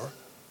more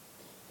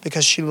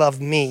because she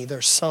loved me,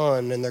 their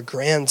son and their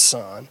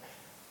grandson.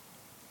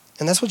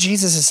 And that's what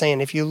Jesus is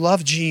saying. If you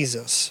love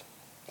Jesus,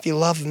 if you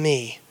love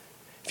me,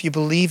 if you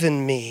believe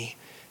in me,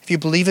 if you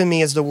believe in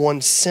me as the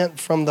one sent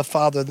from the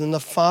Father, then the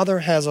Father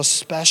has a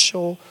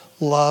special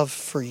love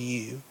for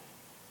you.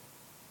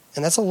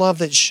 And that's a love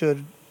that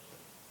should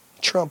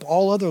trump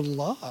all other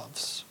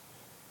loves.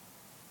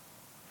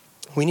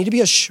 We need to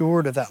be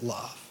assured of that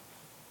love.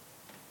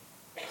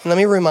 And let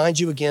me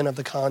remind you again of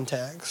the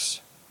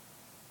context.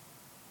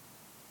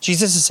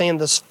 Jesus is saying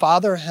this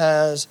Father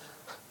has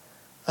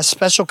a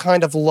special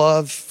kind of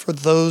love for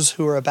those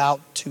who are about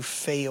to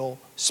fail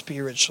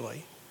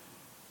spiritually.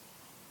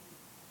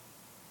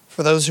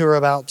 For those who are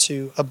about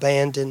to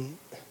abandon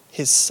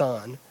his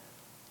Son.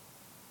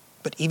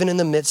 But even in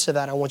the midst of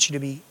that, I want you to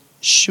be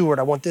assured.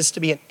 I want this to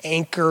be an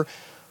anchor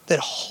that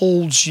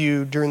holds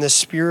you during this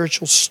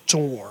spiritual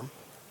storm.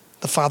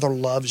 The Father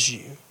loves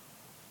you.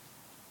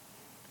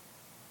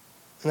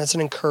 And that's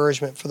an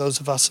encouragement for those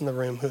of us in the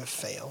room who have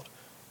failed.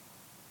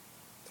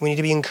 We need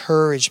to be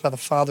encouraged by the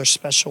Father's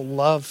special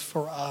love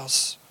for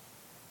us.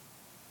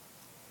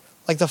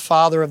 Like the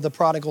father of the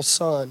prodigal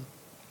son.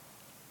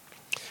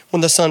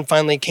 When the son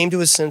finally came to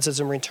his senses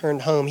and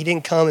returned home, he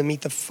didn't come and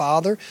meet the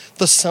father.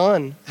 The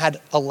son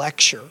had a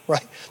lecture,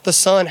 right? The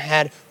son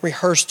had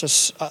rehearsed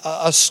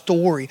a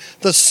story.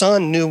 The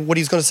son knew what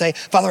he was going to say.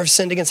 Father, I've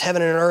sinned against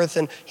heaven and earth.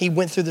 And he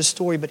went through the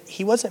story, but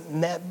he wasn't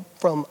met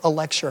from a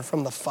lecture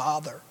from the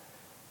father.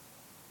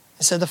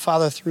 Instead, the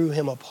father threw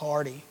him a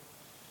party.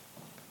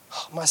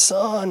 Oh, my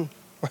son,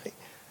 right?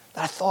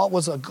 That I thought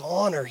was a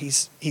goner.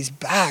 He's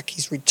back.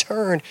 He's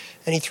returned,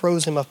 and he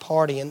throws him a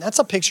party. And that's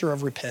a picture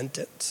of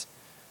repentance.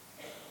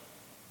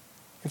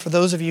 And for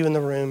those of you in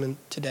the room and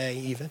today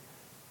even,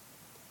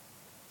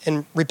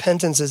 and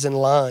repentance is in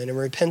line, and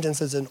repentance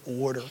is in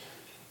order.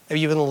 Maybe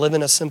you've been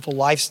living a sinful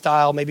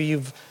lifestyle. Maybe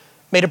you've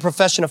made a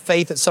profession of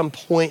faith at some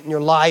point in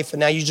your life, and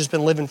now you've just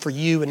been living for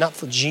you and not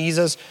for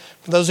Jesus.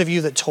 For those of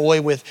you that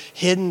toy with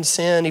hidden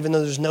sin, even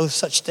though there's no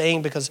such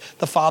thing because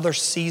the Father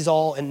sees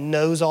all and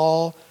knows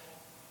all.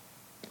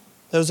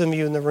 Those of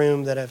you in the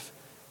room that have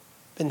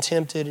been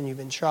tempted and you've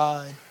been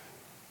tried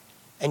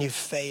and you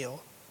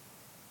fail.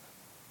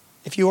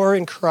 If you are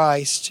in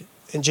Christ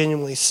and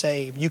genuinely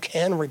saved, you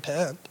can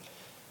repent.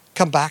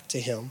 Come back to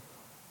him.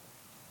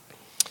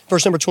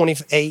 Verse number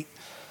 28.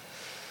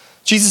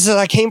 Jesus said,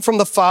 I came from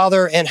the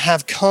Father and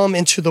have come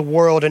into the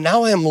world, and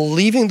now I am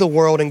leaving the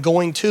world and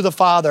going to the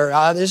Father.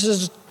 This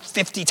is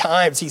 50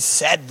 times he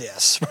said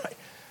this, right?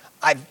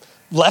 I've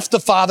left the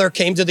Father,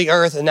 came to the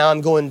earth, and now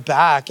I'm going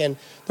back. And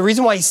the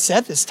reason why he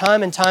said this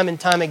time and time and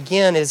time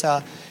again is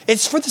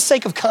it's for the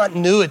sake of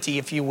continuity,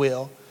 if you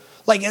will.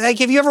 Like,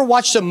 have you ever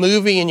watched a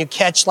movie and you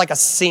catch like a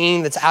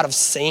scene that's out of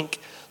sync?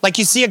 Like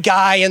you see a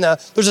guy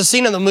there's a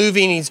scene in the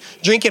movie and he's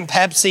drinking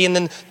Pepsi, and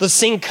then the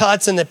scene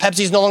cuts and the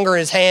Pepsi's no longer in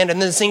his hand, and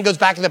then the scene goes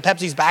back and the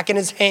Pepsi's back in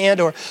his hand.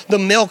 Or the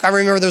milk, I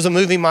remember there was a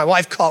movie my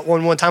wife caught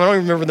one time, I don't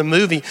even remember the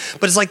movie,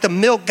 but it's like the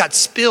milk got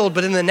spilled,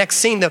 but in the next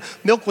scene the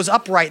milk was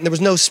upright and there was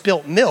no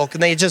spilt milk,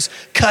 and they just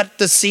cut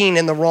the scene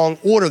in the wrong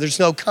order. There's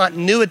no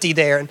continuity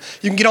there. And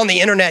you can get on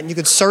the internet and you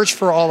could search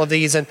for all of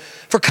these, and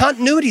for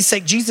continuity's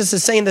sake, Jesus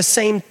is saying the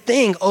same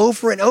thing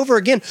over and over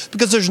again,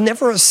 because there's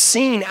never a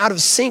scene out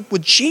of sync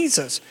with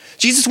Jesus.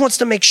 Jesus wants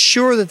to make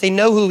sure that they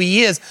know who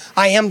he is.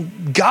 I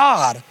am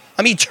God.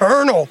 I'm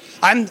eternal.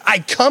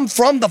 I come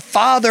from the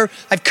Father.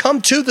 I've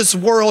come to this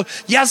world.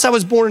 Yes, I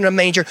was born in a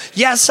manger.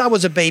 Yes, I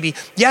was a baby.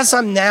 Yes,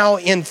 I'm now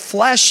in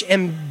flesh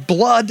and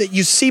blood that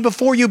you see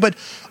before you, but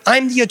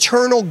I'm the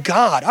eternal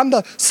God. I'm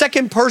the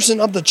second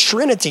person of the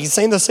Trinity,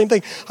 saying the same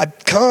thing.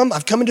 I've come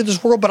into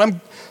this world, but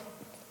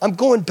I'm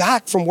going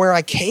back from where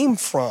I came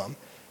from.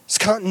 There's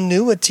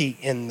continuity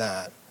in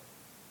that.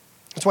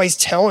 That's why he's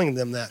telling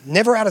them that.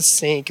 Never out of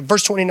sync. In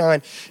verse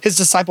 29, his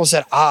disciples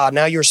said,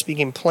 now you're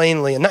speaking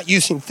plainly and not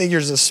using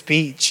figures of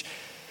speech.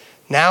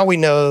 Now we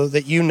know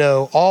that you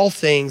know all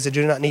things and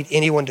do not need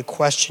anyone to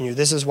question you.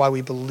 This is why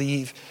we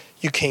believe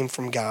you came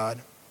from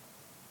God.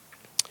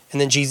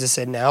 And then Jesus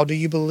said, now do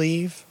you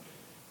believe?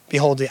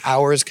 Behold, the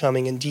hour is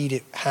coming. Indeed,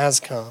 it has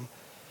come,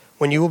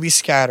 when you will be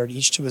scattered,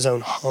 each to his own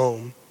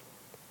home.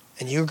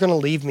 And you're going to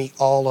leave me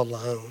all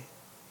alone.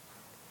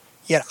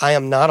 Yet I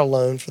am not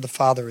alone, for the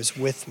Father is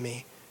with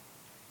me.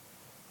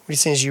 What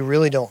he's saying is, you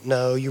really don't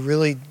know. You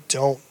really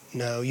don't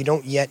know. You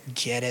don't yet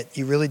get it.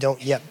 You really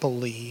don't yet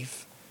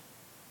believe.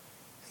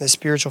 And the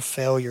spiritual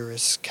failure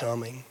is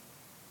coming.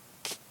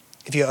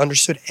 If you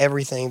understood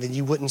everything, then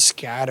you wouldn't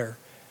scatter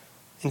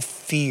in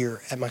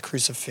fear at my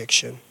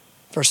crucifixion.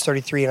 Verse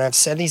 33, and I've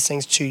said these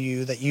things to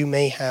you that you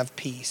may have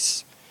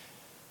peace.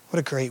 What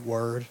a great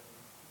word.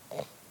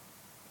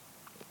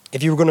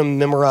 If you were going to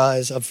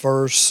memorize a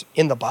verse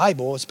in the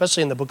Bible,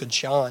 especially in the book of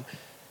John,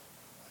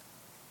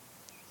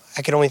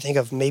 I could only think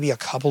of maybe a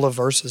couple of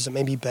verses that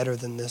may be better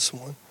than this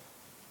one.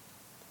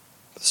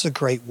 This is a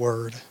great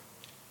word.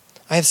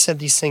 I have said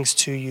these things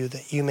to you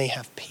that you may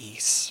have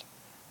peace.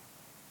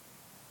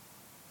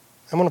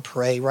 I want to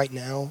pray right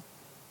now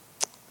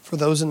for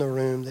those in the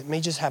room that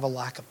may just have a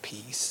lack of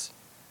peace.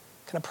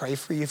 Can I pray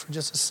for you for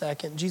just a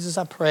second? Jesus,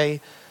 I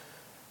pray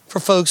for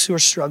folks who are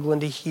struggling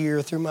to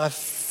hear through my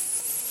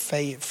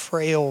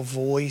frail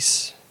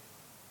voice,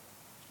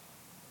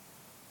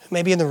 who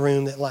may be in the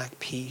room that lack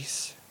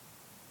peace,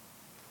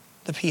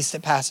 the peace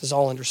that passes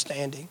all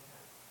understanding.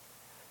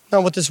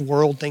 Not what this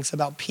world thinks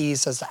about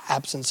peace as the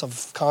absence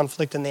of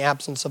conflict and the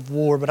absence of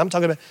war, but I'm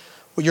talking about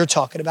what you're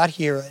talking about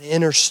here, an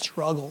inner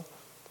struggle.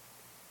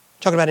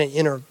 I'm talking about an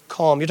inner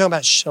calm. You're talking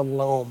about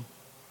shalom.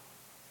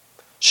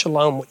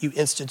 Shalom, what you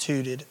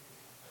instituted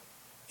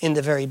in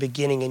the very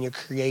beginning in your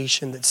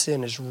creation, that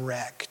sin is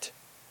wrecked.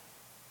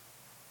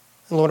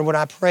 And Lord, what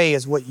I pray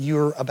is what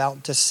you're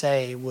about to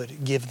say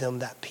would give them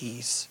that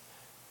peace.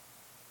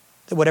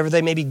 That whatever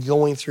they may be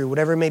going through,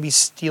 whatever may be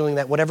stealing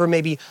that, whatever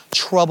may be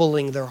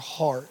troubling their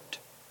heart,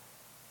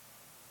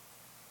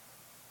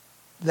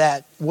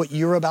 that what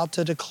you're about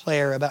to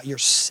declare about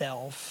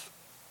yourself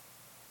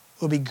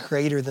will be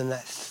greater than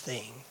that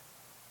thing.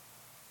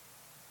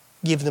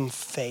 Give them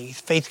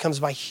faith. Faith comes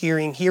by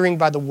hearing, hearing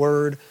by the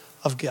word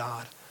of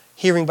God,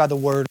 hearing by the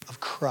word of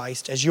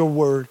Christ. As your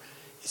word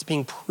is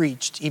being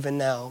preached even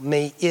now,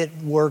 may it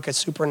work a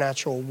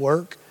supernatural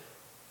work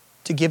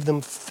to give them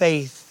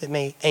faith that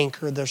may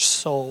anchor their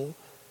soul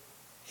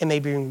and may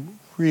bring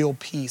real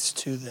peace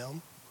to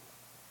them.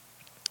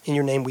 In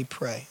your name we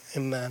pray.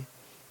 Amen.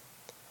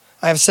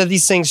 I have said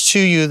these things to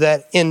you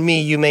that in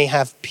me you may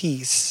have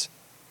peace.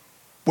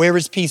 Where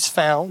is peace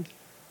found?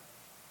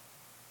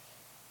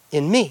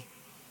 In me,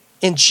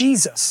 in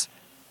Jesus.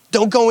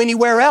 Don't go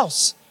anywhere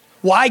else.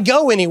 Why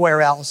go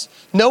anywhere else?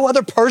 No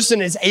other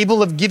person is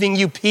able of giving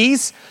you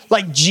peace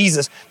like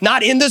Jesus.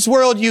 Not in this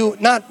world, he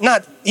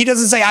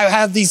doesn't say, I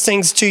have these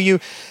things to you,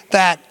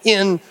 that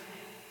in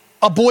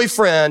a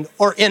boyfriend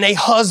or in a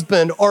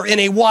husband or in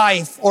a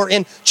wife or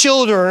in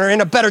children or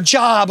in a better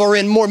job or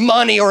in more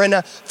money or in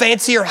a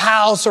fancier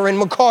house or in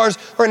more cars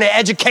or in an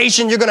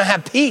education, you're going to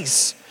have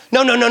peace.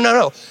 No, no, no, no,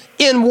 no.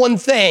 In one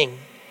thing,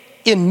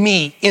 in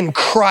me, in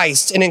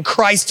Christ, and in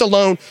Christ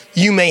alone,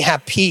 you may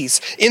have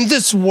peace. In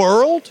this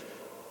world,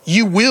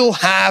 you will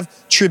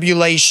have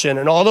tribulation.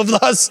 And all of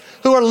us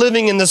who are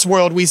living in this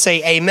world, we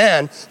say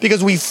amen,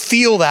 because we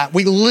feel that.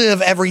 We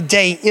live every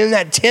day in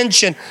that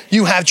tension.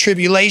 You have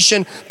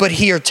tribulation, but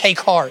here, take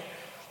heart.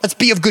 Let's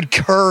be of good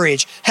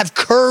courage. Have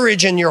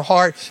courage in your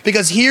heart,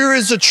 because here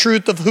is the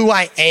truth of who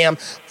I am.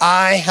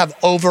 I have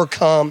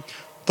overcome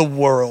the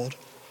world.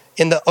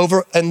 In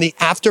the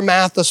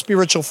aftermath of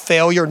spiritual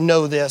failure,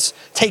 know this.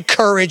 Take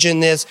courage in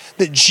this,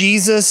 that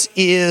Jesus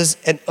is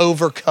an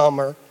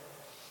overcomer.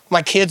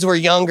 My kids were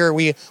younger.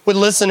 We would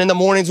listen in the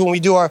mornings when we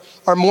do our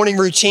morning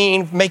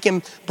routine,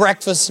 making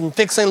breakfast and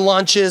fixing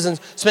lunches and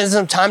spending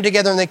some time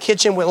together in the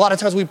kitchen. A lot of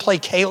times we'd play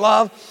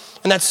K-Love.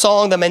 And that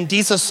song, the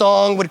Mandisa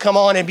song, would come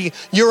on and be,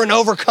 "You're an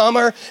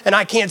overcomer," and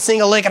I can't sing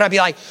a lick, and I'd be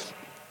like,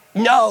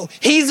 "No,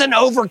 he's an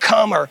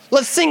overcomer.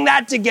 Let's sing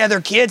that together,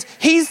 kids.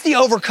 He's the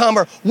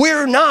overcomer.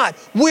 We're not.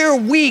 We're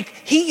weak.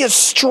 He is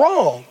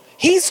strong.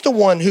 He's the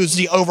one who's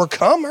the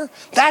overcomer."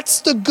 That's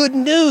the good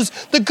news.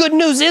 The good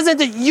news isn't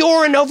that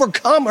you're an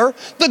overcomer.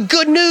 The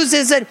good news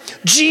is that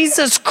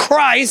Jesus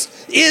Christ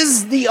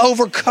is the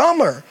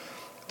overcomer.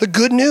 The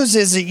good news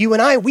is that you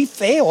and I, we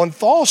fail and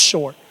fall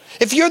short.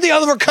 If you're the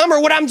overcomer,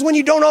 what happens when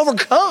you don't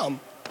overcome?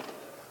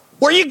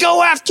 Where you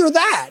go after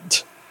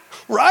that,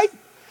 right?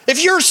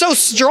 If you're so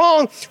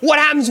strong, what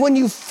happens when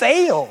you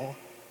fail?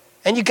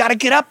 And you got to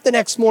get up the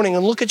next morning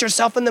and look at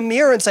yourself in the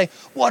mirror and say,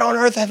 what on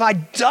earth have I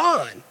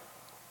done?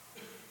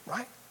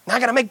 Right? Now I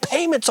got to make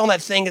payments on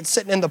that thing that's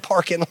sitting in the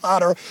parking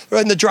lot or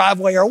in the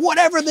driveway or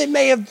whatever that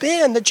may have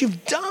been that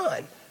you've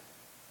done.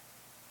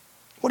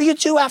 What do you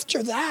do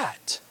after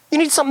that? You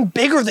need something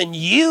bigger than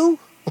you.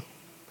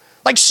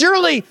 Like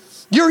surely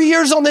your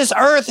years on this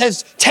earth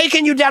has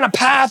taken you down a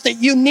path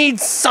that you need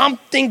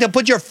something to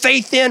put your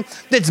faith in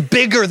that's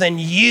bigger than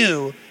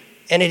you.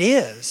 And it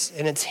is,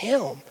 and it's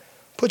him.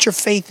 Put your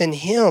faith in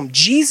him.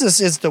 Jesus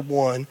is the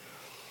one.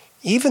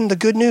 Even the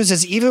good news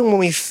is even when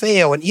we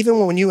fail and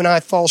even when you and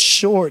I fall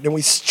short and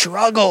we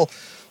struggle,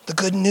 the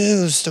good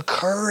news, the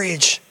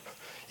courage,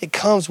 it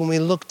comes when we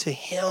look to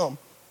him.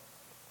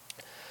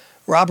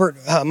 Robert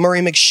Murray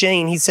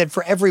McShane, he said,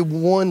 for every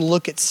one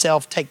look at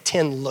self, take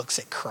 10 looks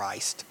at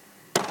Christ.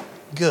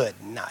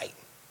 Good night.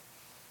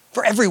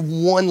 For every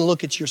one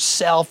look at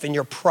yourself and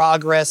your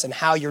progress and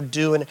how you're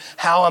doing,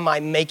 how am I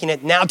making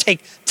it? Now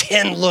take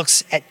 10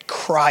 looks at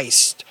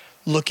Christ.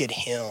 Look at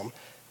him.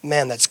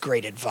 Man, that's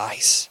great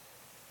advice.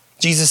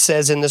 Jesus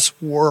says in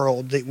this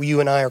world that you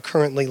and I are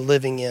currently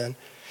living in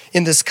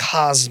this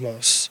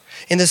cosmos,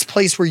 in this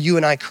place where you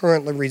and I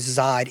currently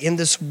reside, in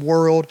this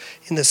world,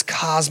 in this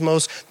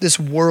cosmos, this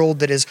world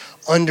that is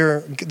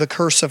under the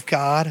curse of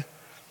God.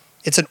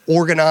 It's an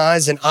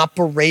organized and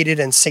operated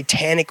and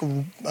satanic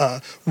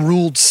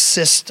ruled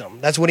system.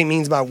 That's what he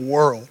means by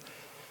world.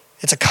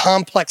 It's a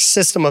complex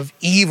system of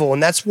evil,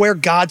 and that's where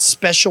God's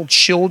special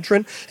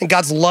children and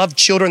God's loved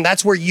children,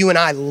 that's where you and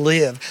I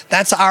live.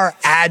 That's our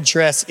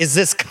address, is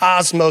this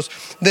cosmos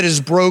that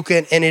is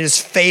broken and it is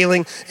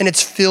failing and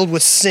it's filled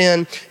with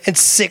sin and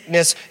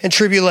sickness and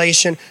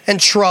tribulation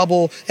and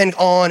trouble and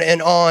on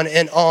and on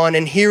and on.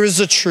 And here is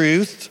the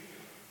truth.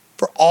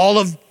 For all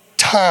of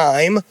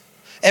time,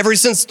 ever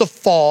since the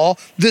fall,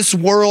 this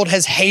world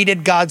has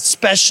hated God's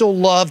special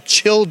loved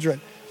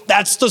children.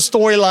 That's the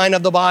storyline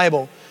of the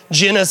Bible.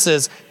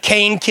 Genesis,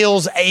 Cain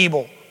kills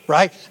Abel,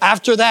 right?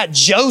 After that,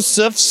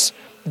 Joseph's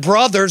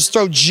brothers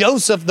throw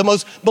Joseph, the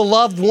most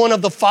beloved one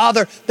of the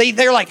father.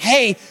 They're like,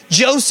 hey,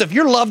 Joseph,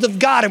 you're loved of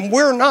God and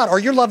we're not, or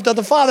you're loved of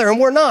the Father and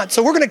we're not.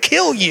 So we're going to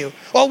kill you.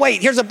 Oh,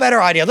 wait, here's a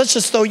better idea. Let's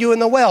just throw you in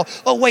the well.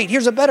 Oh, wait,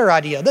 here's a better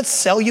idea. Let's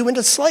sell you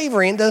into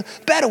slavery, into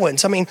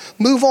Bedouins. I mean,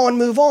 move on,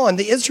 move on.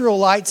 The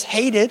Israelites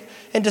hated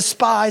and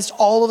despised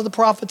all of the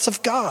prophets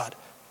of God.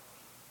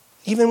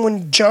 Even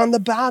when John the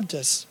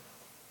Baptist,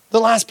 the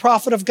last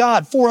prophet of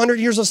God, 400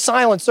 years of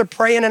silence, they're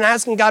praying and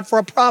asking God for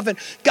a prophet.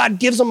 God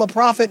gives them a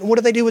prophet. And what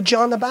do they do with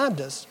John the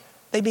Baptist?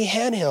 They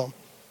behead him.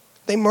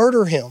 They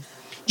murder him.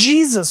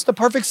 Jesus, the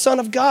perfect Son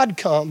of God,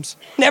 comes.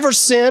 Never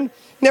sinned,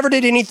 never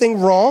did anything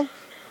wrong.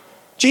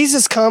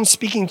 Jesus comes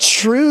speaking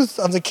truth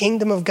of the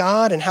kingdom of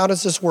God. And how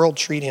does this world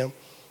treat him?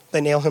 They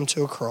nail him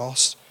to a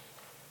cross.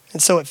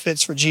 And so it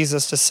fits for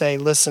Jesus to say,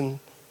 listen,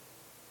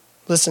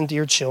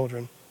 dear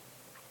children.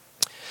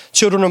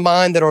 Children of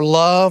mine that are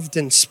loved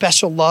and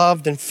special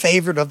loved and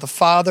favored of the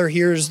Father,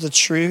 here's the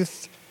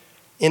truth.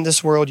 In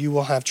this world, you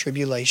will have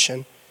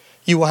tribulation.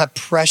 You will have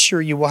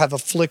pressure. You will have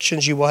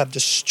afflictions. You will have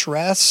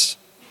distress.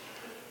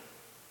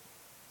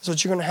 That's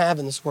what you're going to have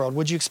in this world.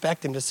 What'd you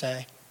expect him to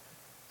say?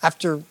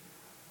 After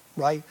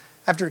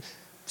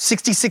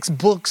 66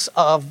 books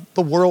of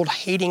the world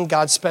hating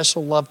God's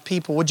special loved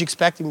people, what'd you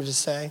expect him to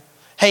say?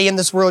 Hey, in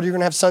this world, you're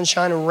going to have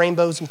sunshine and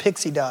rainbows and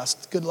pixie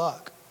dust. Good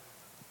luck.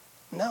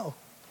 No.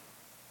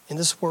 In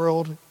this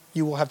world,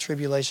 you will have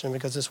tribulation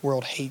because this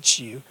world hates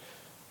you.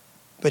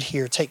 But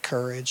here, take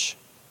courage.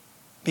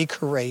 Be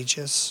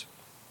courageous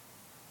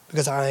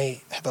because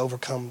I have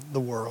overcome the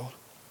world.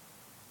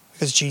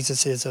 Because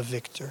Jesus is a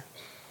victor.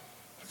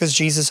 because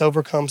Jesus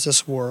overcomes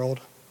this world.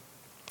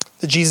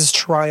 That Jesus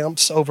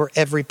triumphs over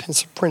every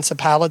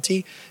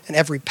principality and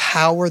every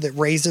power that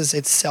raises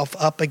itself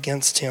up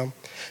against him.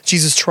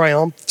 Jesus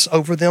triumphs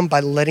over them by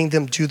letting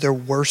them do their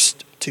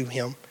worst to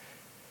him.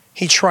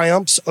 He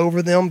triumphs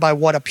over them by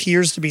what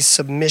appears to be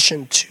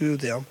submission to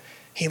them.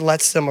 He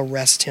lets them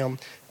arrest him,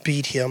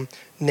 beat him,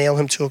 nail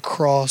him to a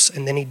cross,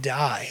 and then he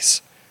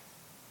dies.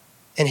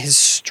 And his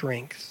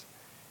strength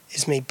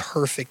is made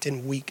perfect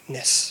in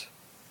weakness.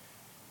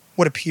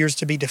 What appears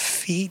to be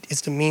defeat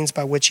is the means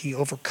by which he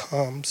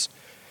overcomes.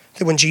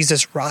 That when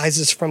Jesus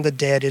rises from the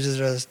dead, it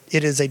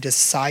is a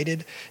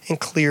decided and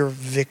clear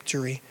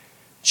victory.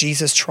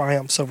 Jesus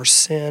triumphs over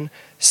sin,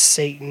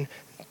 Satan,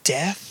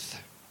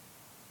 death.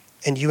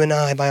 And you and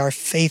I, by our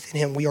faith in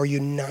him, we are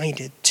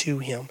united to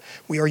him.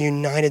 We are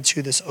united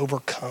to this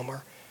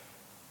overcomer.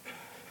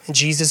 And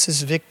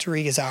Jesus'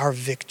 victory is our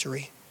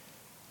victory.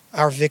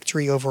 Our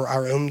victory over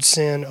our own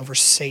sin, over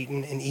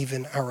Satan, and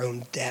even our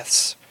own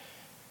deaths.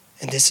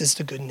 And this is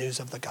the good news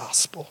of the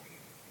gospel.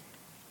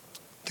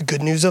 The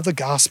good news of the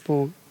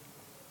gospel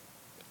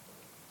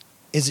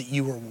is that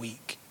you are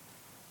weak,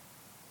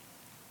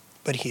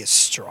 but he is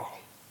strong.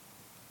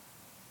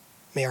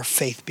 May our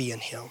faith be in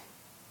him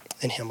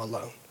and him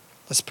alone.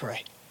 Let's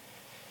pray.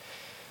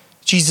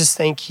 Jesus,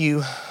 thank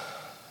you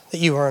that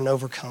you are an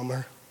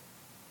overcomer.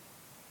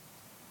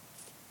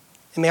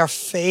 And may our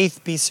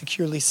faith be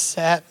securely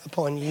set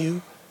upon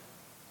you.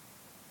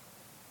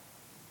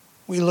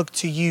 We look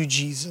to you,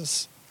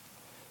 Jesus,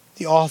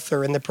 the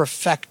author and the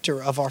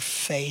perfecter of our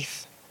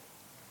faith.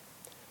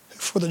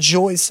 For the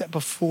joy set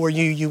before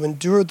you, you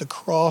endured the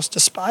cross,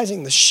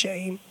 despising the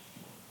shame.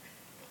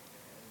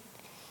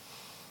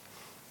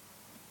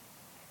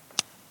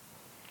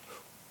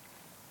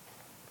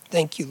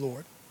 Thank you,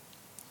 Lord.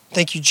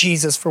 Thank you,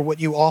 Jesus, for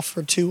what you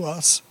offer to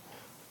us.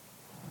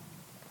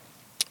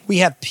 We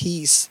have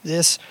peace.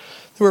 This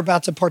that we're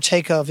about to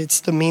partake of, it's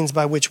the means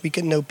by which we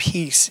can know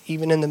peace,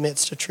 even in the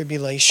midst of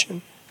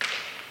tribulation.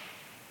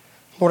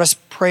 Lord, I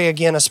pray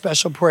again a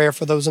special prayer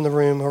for those in the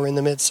room who are in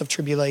the midst of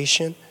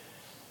tribulation,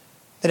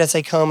 that as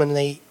they come and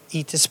they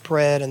eat this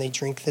bread and they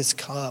drink this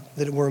cup,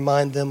 that it will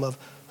remind them of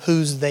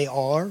whose they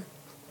are,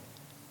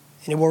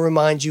 and it will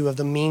remind you of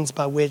the means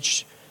by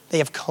which they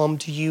have come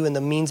to you and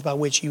the means by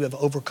which you have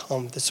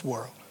overcome this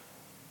world.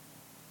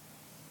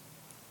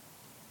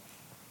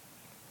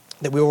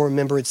 That we will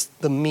remember it's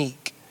the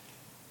meek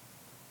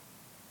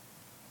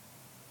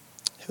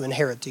who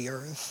inherit the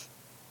earth.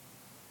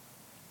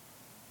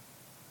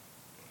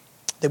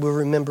 That we'll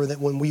remember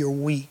that when we are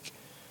weak,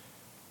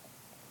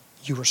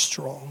 you are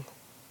strong.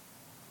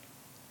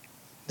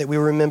 That we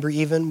remember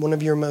even one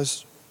of your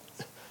most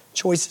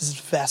choicest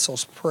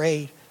vessels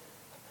prayed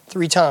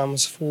 3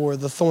 times for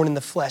the thorn in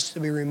the flesh to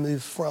be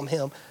removed from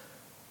him.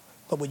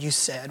 But what you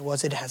said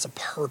was it has a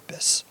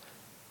purpose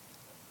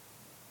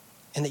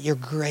and that your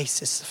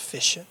grace is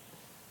sufficient.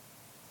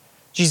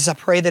 Jesus, I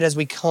pray that as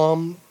we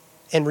come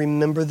and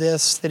remember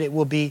this, that it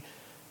will be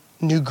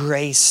new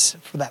grace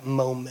for that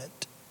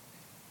moment.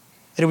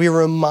 That it will be a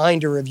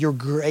reminder of your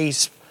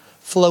grace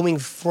flowing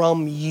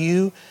from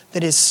you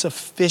that is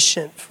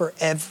sufficient for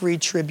every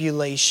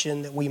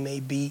tribulation that we may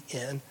be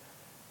in.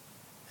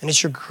 And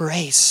it's your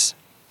grace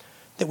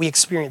that we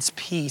experience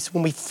peace.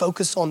 When we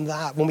focus on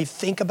that, when we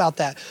think about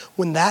that,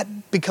 when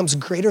that becomes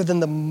greater than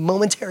the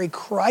momentary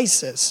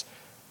crisis,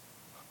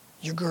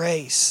 your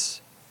grace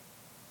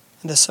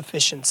and the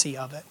sufficiency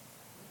of it.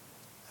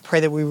 I pray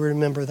that we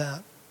remember that.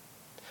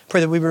 I pray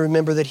that we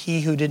remember that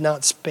he who did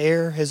not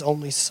spare his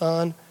only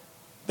son,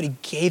 but he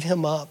gave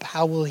him up,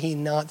 how will he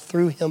not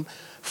through him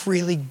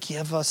freely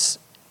give us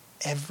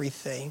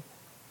everything?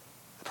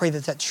 I pray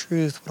that that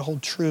truth would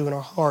hold true in our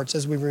hearts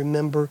as we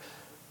remember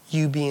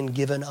you being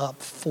given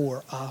up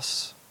for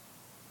us.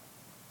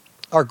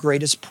 Our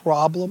greatest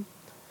problem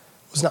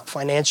was not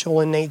financial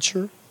in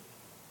nature.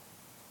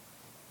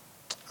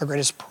 Our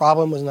greatest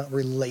problem was not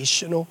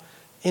relational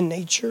in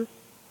nature.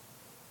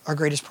 Our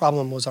greatest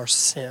problem was our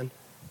sin,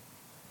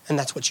 and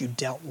that's what you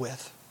dealt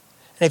with.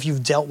 And if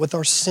you've dealt with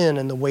our sin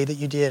in the way that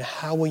you did,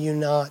 how will you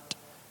not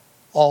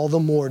all the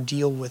more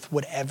deal with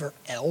whatever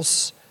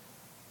else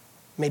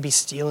may be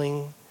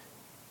stealing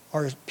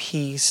our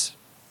peace,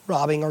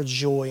 robbing our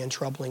joy, and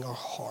troubling our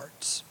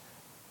hearts?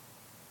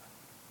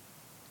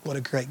 What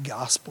a great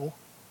gospel.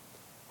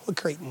 What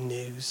great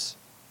news.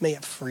 May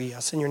it free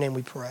us. In your name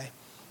we pray.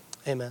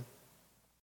 Amen.